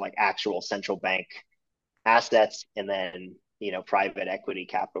evolves into like actual central bank assets, and then private equity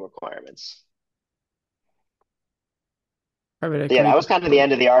capital requirements. Private So yeah, equity that was kind of the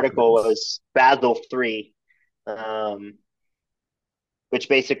end of the article, requirements. was Basel III, um, which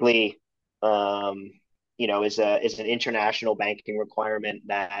basically is an international banking requirement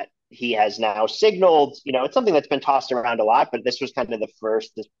that he has now signaled. It's something that's been tossed around a lot, but this was kind of the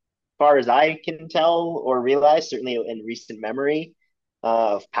first, as far as I can tell or realize, certainly in recent memory,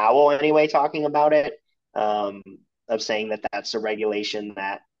 of Powell anyway talking about it, um, of saying that that's a regulation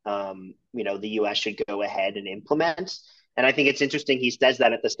that the U.S. should go ahead and implement. And I think it's interesting he says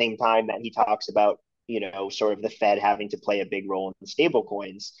that at the same time that he talks about, sort of the Fed having to play a big role in stable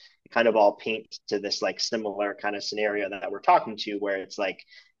coins. It kind of all paints to this like similar kind of scenario that we're talking to, where it's like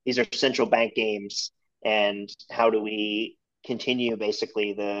these are central bank games, and how do we continue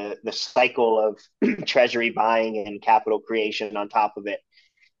basically the cycle of treasury buying and capital creation on top of it.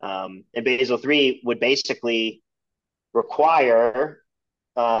 And Basel III would basically require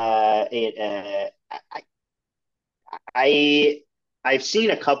I I've seen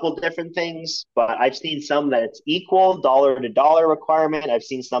a couple different things, but I've seen some that it's equal dollar to dollar requirement. I've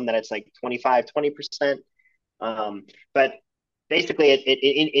seen some that it's like 25-20%. But basically,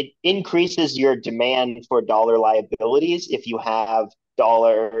 it increases your demand for dollar liabilities if you have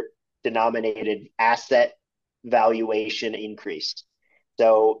dollar denominated asset valuation increase.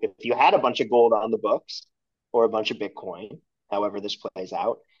 So if you had a bunch of gold on the books or a bunch of Bitcoin, however this plays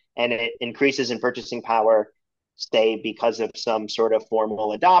out, and it increases in purchasing power, say because of some sort of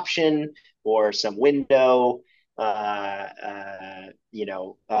formal adoption or some window, the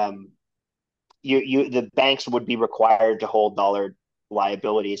banks would be required to hold dollar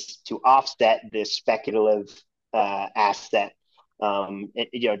liabilities to offset this speculative asset.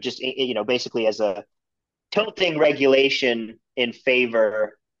 Basically as a tilting regulation in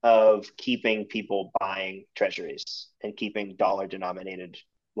favor of keeping people buying treasuries and keeping dollar denominated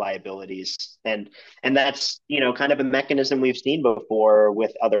liabilities. And that's kind of a mechanism we've seen before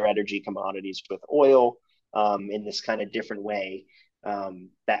with other energy commodities, with oil, in this kind of different way.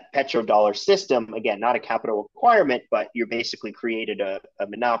 That petrodollar system, again, not a capital requirement, but you're basically created a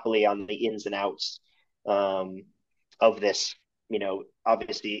monopoly on the ins and outs of this,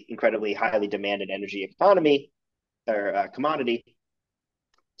 obviously incredibly highly demanded energy economy or commodity.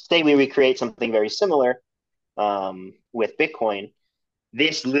 Say we recreate something very similar with Bitcoin.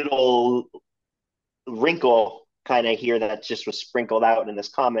 This little wrinkle kind of here that just was sprinkled out in this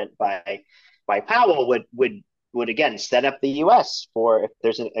comment by Powell would again set up the U.S. for if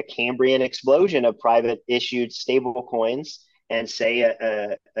there's a Cambrian explosion of private issued stable coins, and say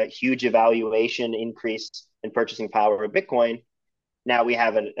a huge evaluation increase in purchasing power of Bitcoin. Now we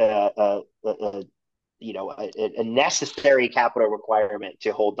have a necessary capital requirement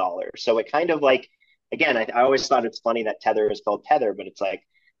to hold dollars. So it kind of like, again, I always thought it's funny that Tether is called Tether, but it's like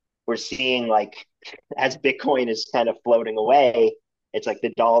we're seeing like as Bitcoin is kind of floating away, it's like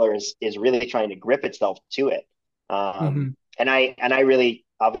the dollar is really trying to grip itself to it. And I really,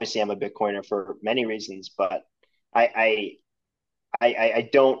 obviously I'm a Bitcoiner for many reasons, but I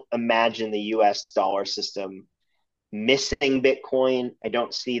don't imagine the US dollar system missing Bitcoin. I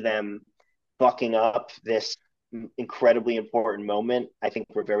don't see them fucking up this incredibly important moment. I think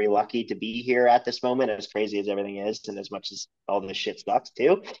we're very lucky to be here at this moment, as crazy as everything is, and as much as all this shit sucks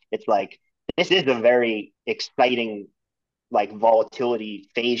too. It's like this is a very exciting like volatility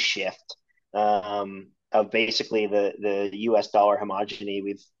phase shift of basically the US dollar homogeny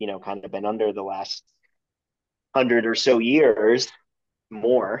we've kind of been under the last 100 or so years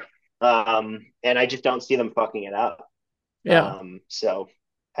more. And I just don't see them fucking it up. So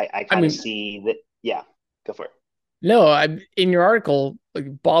I kind of see that. Yeah, go for it. No, in your article,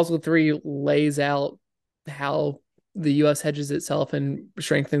 like Basel III lays out how the U.S. hedges itself and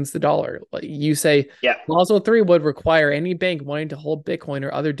strengthens the dollar. Like you say, yeah, Basel III would require any bank wanting to hold Bitcoin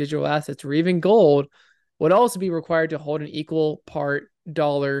or other digital assets or even gold would also be required to hold an equal part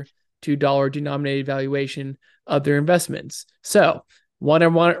dollar to dollar denominated valuation of their investments. So want to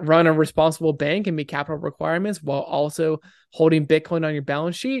run a responsible bank and meet capital requirements while also holding Bitcoin on your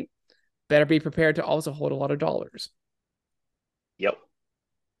balance sheet, better be prepared to also hold a lot of dollars. Yep.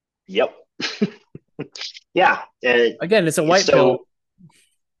 Yeah. Again, it's a white pill.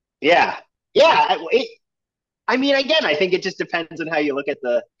 Yeah. I mean, again, I think it just depends on how you look at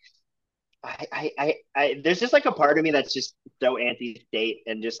the. There's just like a part of me that's just so anti-state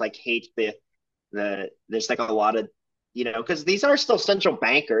and just like hates the. There's like a lot of, because these are still central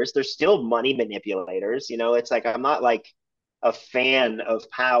bankers. They're still money manipulators. It's like I'm not like a fan of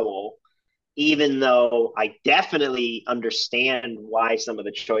Powell, even though I definitely understand why some of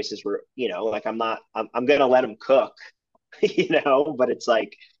the choices were, like I'm going to let him cook, but it's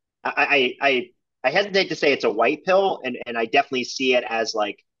like, I hesitate to say it's a white pill. And I definitely see it as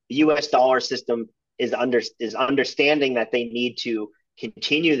like the US dollar system is understanding that they need to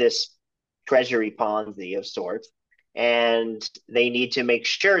continue this treasury Ponzi of sorts. And they need to make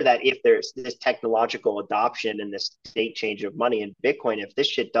sure that if there's this technological adoption and this state change of money in Bitcoin, if this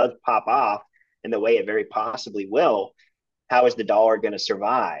shit does pop off in the way it very possibly will, how is the dollar going to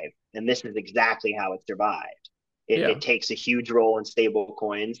survive? And this is exactly how it survived. It takes a huge role in stable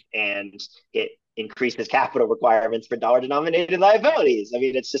coins, and it increases capital requirements for dollar denominated liabilities. I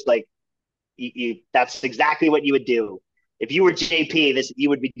mean, it's just like that's exactly what you would do if you were JP. You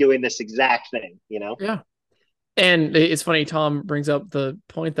would be doing this exact thing, Yeah. And it's funny, Tom brings up the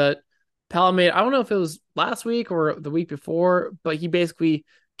point that Powell made. I don't know if it was last week or the week before, but he basically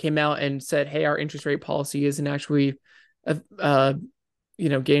came out and said, hey, our interest rate policy isn't actually,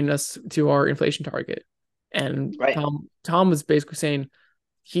 getting us to our inflation target. And right. Tom was basically saying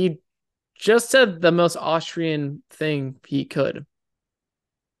he just said the most Austrian thing he could.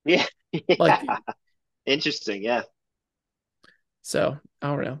 Yeah. Like, interesting. Yeah. So I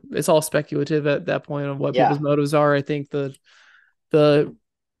don't know. It's all speculative at that point on what Yeah. people's motives are. I think the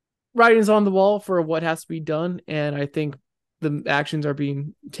writing's on the wall for what has to be done, and I think the actions are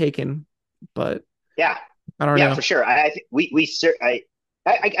being taken. But yeah, I don't know for sure. I think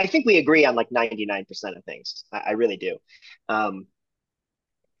I think we agree on like 99% of things. I really do.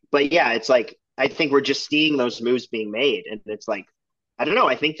 But yeah, it's like I think we're just seeing those moves being made, and it's like I don't know.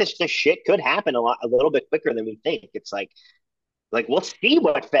 I think this shit could happen a little bit quicker than we think. It's like we'll see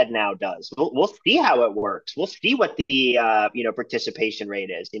what FedNow does. We'll see how it works. We'll see what the participation rate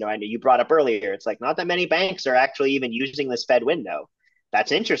is. I know you brought up earlier. It's like not that many banks are actually even using this Fed window.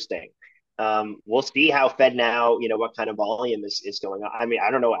 That's interesting. We'll see how FedNow, what kind of volume is going on. I mean,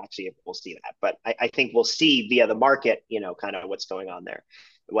 I don't know actually if we'll see that, but I think we'll see via the market, kind of what's going on there.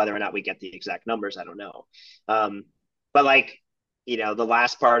 Whether or not we get the exact numbers, I don't know. But like, the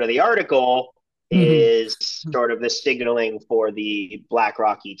last part of the article is sort of the signaling for the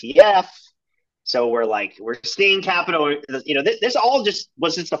BlackRock ETF. So we're seeing capital, this all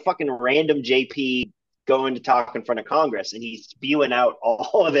was just a fucking random JP going to talk in front of Congress, and he's spewing out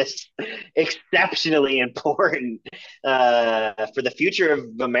all of this exceptionally important for the future of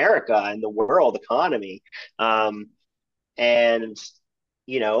America and the world economy. And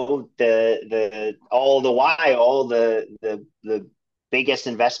the biggest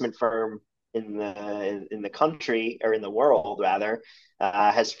investment firm in the country, or in the world rather,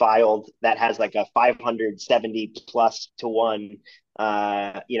 has filed that has like a 570 plus to 1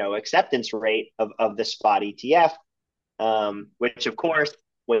 acceptance rate of the spot ETF, which of course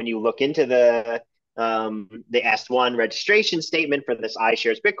when you look into the S1 registration statement for this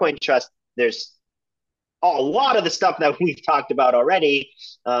iShares Bitcoin Trust, there's a lot of the stuff that we've talked about already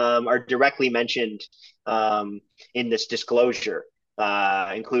are directly mentioned in this disclosure,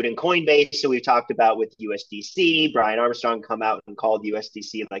 including Coinbase. So we've talked about with USDC. Brian Armstrong come out and called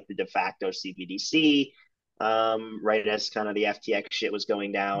USDC like the de facto CBDC, right as kind of the FTX shit was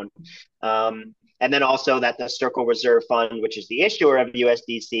going down. And then also that the Circle Reserve Fund, which is the issuer of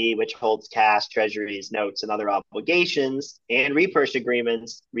USDC, which holds cash, treasuries, notes, and other obligations, and repurchase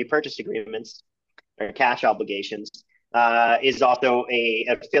agreements, or cash obligations, is also a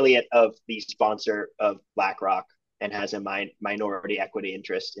affiliate of the sponsor of BlackRock and has a minority equity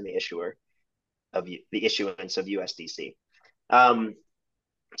interest in the issuance of USDC. So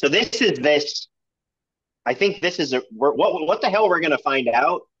I think this is what the hell we're going to find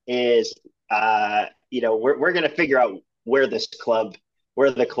out is we're going to figure out where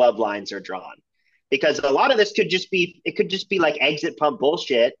the club lines are drawn, because a lot of this could just be like exit pump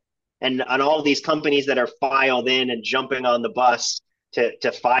bullshit. And on all these companies that are filed in and jumping on the bus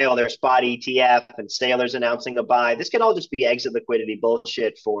to file their spot ETF, and sailors announcing a buy, this could all just be exit liquidity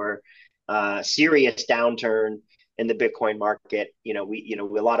bullshit for serious downturn in the Bitcoin market. A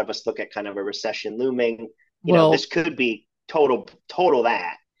lot of us look at kind of a recession looming. This could be total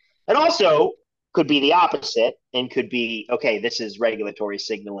that. And also could be the opposite, and could be, okay, this is regulatory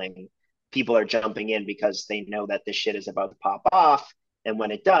signaling. People are jumping in because they know that this shit is about to pop off. And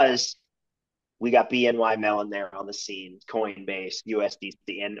when it does, we got BNY Mellon there on the scene, Coinbase,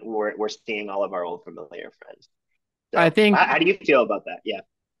 USDC, and we're seeing all of our old familiar friends. So, I think. How do you feel about that? Yeah.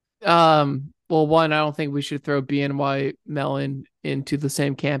 Well, one, I don't think we should throw BNY Mellon into the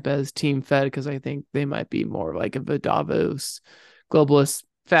same camp as Team Fed, because I think they might be more like a Davos globalist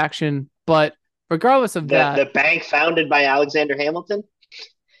faction. But regardless of that, the bank founded by Alexander Hamilton.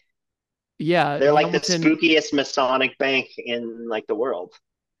 Yeah, they're like the spookiest Masonic bank in like the world.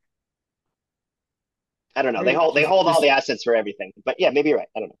 I don't know. They hold all the assets for everything. But yeah, maybe you're right.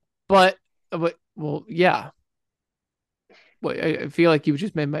 I don't know. But well, yeah. Well, I feel like you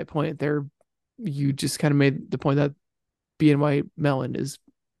just made my point there. You just kind of made the point that BNY Mellon is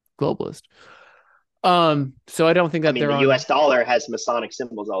globalist. So I don't think that the US dollar has Masonic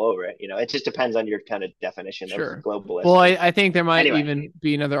symbols all over it. It just depends on your kind of definition of globalist. Well, I think there might even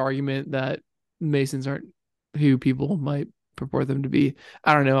be another argument that Masons aren't who people might purport them to be.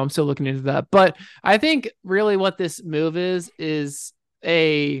 I don't know. I'm still looking into that. But I think really what this move is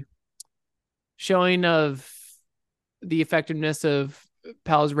a showing of the effectiveness of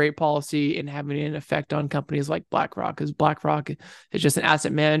Powell's rate policy and having an effect on companies like BlackRock, because BlackRock is just an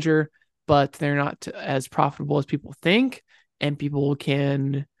asset manager, but they're not as profitable as people think, and people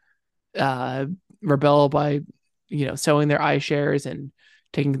can rebel by selling their iShares and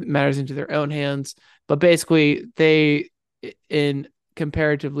taking matters into their own hands. But basically, they, in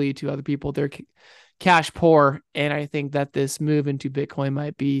comparatively to other people, they're cash poor, and I think that this move into Bitcoin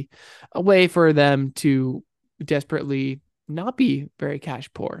might be a way for them to desperately not be very cash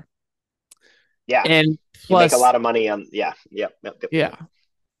poor. Yeah, and plus, you make a lot of money on. Yeah, yep. Yeah,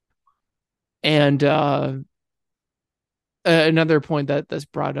 and another point that's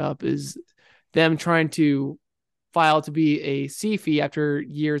brought up is them trying to file to be a CFI after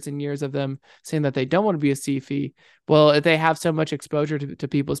years and years of them saying that they don't want to be a CFI. Well, if they have so much exposure to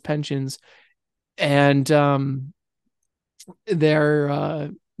people's pensions, and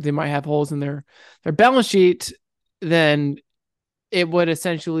they might have holes in their balance sheet, then it would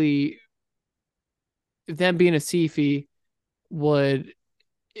essentially, them being a CFI would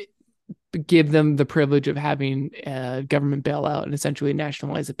give them the privilege of having a government bailout and essentially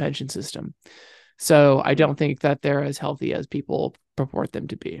nationalize the pension system. So I don't think that they're as healthy as people purport them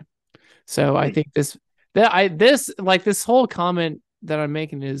to be. So I think this whole comment that I'm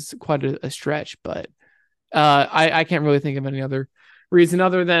making is quite a stretch, but I can't really think of any other reason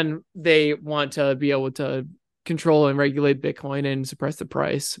other than they want to be able to control and regulate Bitcoin and suppress the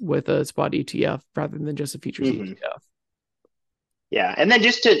price with a spot ETF rather than just a futures ETF. Yeah, and then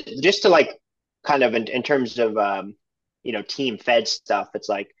just to like kind of in terms of Team Fed stuff, it's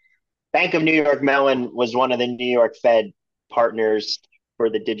like Bank of New York Mellon was one of the New York Fed partners for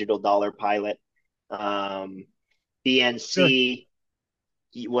the digital dollar pilot. BNC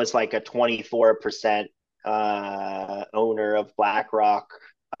was like a 24% owner of BlackRock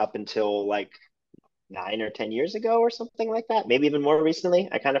up until like 9 or 10 years ago or something like that. Maybe even more recently.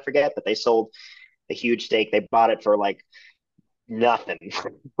 I kind of forget, but they sold a huge stake. They bought it for like nothing.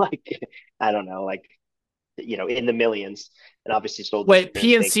 Like, I don't know, like, in the millions, and obviously sold. Wait,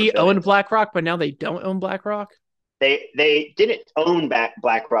 PNC owned BlackRock, but now they don't own BlackRock? They didn't own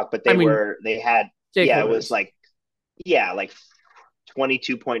BlackRock, but they had, it was like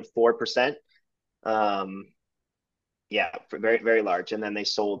 22.4%. Very, very large. And then they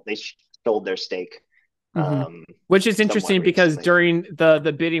sold their stake. Which is interesting because during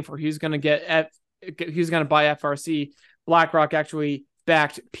the bidding for who's going to buy FRC, BlackRock actually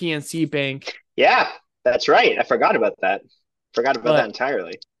backed PNC Bank. Yeah, that's right. I forgot about that. That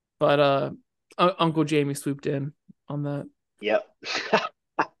entirely. But Uncle Jamie swooped in on that. Yep.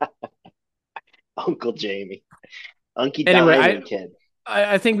 Uncle Jamie. Anyway, kid.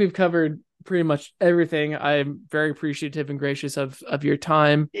 I think we've covered pretty much everything. I'm very appreciative and gracious of your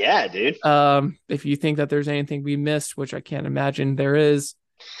time. Yeah, dude. If you think that there's anything we missed, which I can't imagine there is,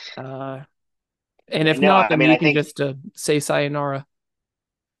 and if not, then you can just say sayonara.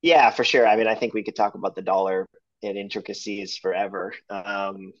 Yeah, for sure. I mean, I think we could talk about the dollar and intricacies forever.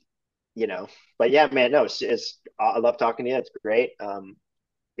 But yeah, man, no, I love talking to you. It's great.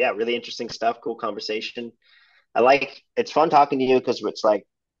 Yeah, really interesting stuff. Cool conversation. It's fun talking to you because it's like,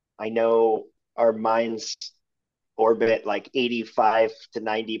 I know our minds orbit like 85 to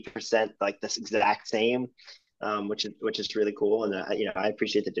 90% like this exact same, which is really cool. And I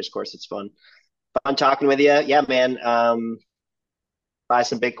appreciate the discourse. It's fun talking with you. Yeah, man. Buy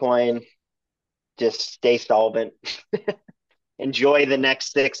some Bitcoin. Just stay solvent. Enjoy the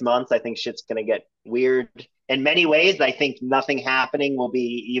next 6 months. I think shit's gonna get weird in many ways. I think nothing happening will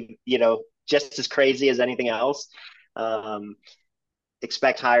be just as crazy as anything else.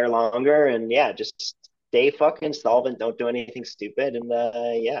 Expect higher longer, and just stay fucking solvent. Don't do anything stupid, and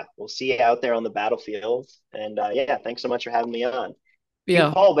we'll see you out there on the battlefield. And thanks so much for having me on.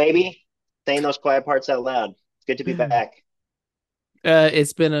 Yeah, QPOL, baby, saying those quiet parts out loud. It's good to be back.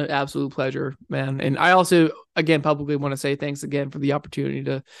 It's been an absolute pleasure, man. And I also, again, publicly want to say thanks again for the opportunity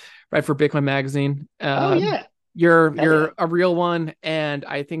to write for Bitcoin Magazine. You're a real one, and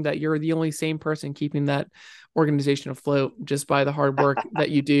I think that you're the only sane person keeping that organization afloat just by the hard work that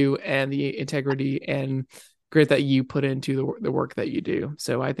you do and the integrity and grit that you put into the work that you do.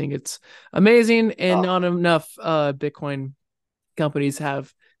 So I think it's amazing, and not enough Bitcoin companies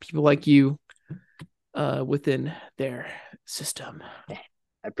have people like you within their system. I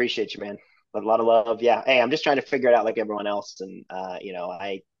appreciate you, man. A lot of love. Yeah. Hey, I'm just trying to figure it out like everyone else. And,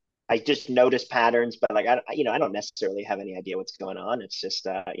 I just notice patterns, but like, I don't necessarily have any idea what's going on. It's just,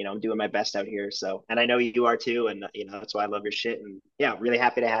 I'm doing my best out here. So, and I know you are too. And, that's why I love your shit. And yeah, really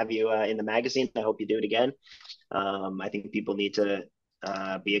happy to have you in the magazine. I hope you do it again. I think people need to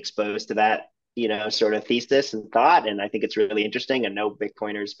be exposed to that sort of thesis and thought. And I think it's really interesting, and no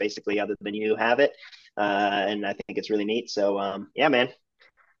Bitcoiners basically other than you have it. And I think it's really neat. So yeah, man.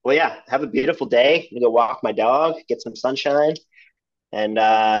 Well, yeah, have a beautiful day. I'm gonna go walk my dog, get some sunshine, and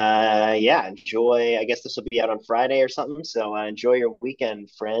yeah, enjoy. I guess this will be out on Friday or something. So enjoy your weekend,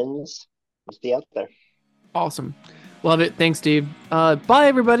 friends. We'll see you out there. Awesome. Love it. Thanks, Steve. Bye,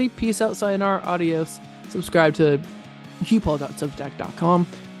 everybody. Peace out, sayonara, adios. Subscribe to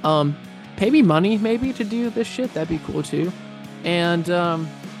qpol.substack.com. Pay me money, maybe, to do this shit. That'd be cool, too. And,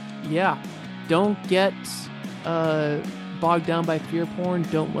 yeah, don't get bogged down by fear porn.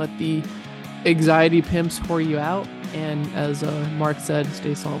 Don't let the anxiety pimps whore you out. And as Mark said,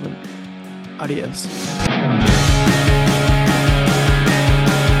 stay solvent. Adios.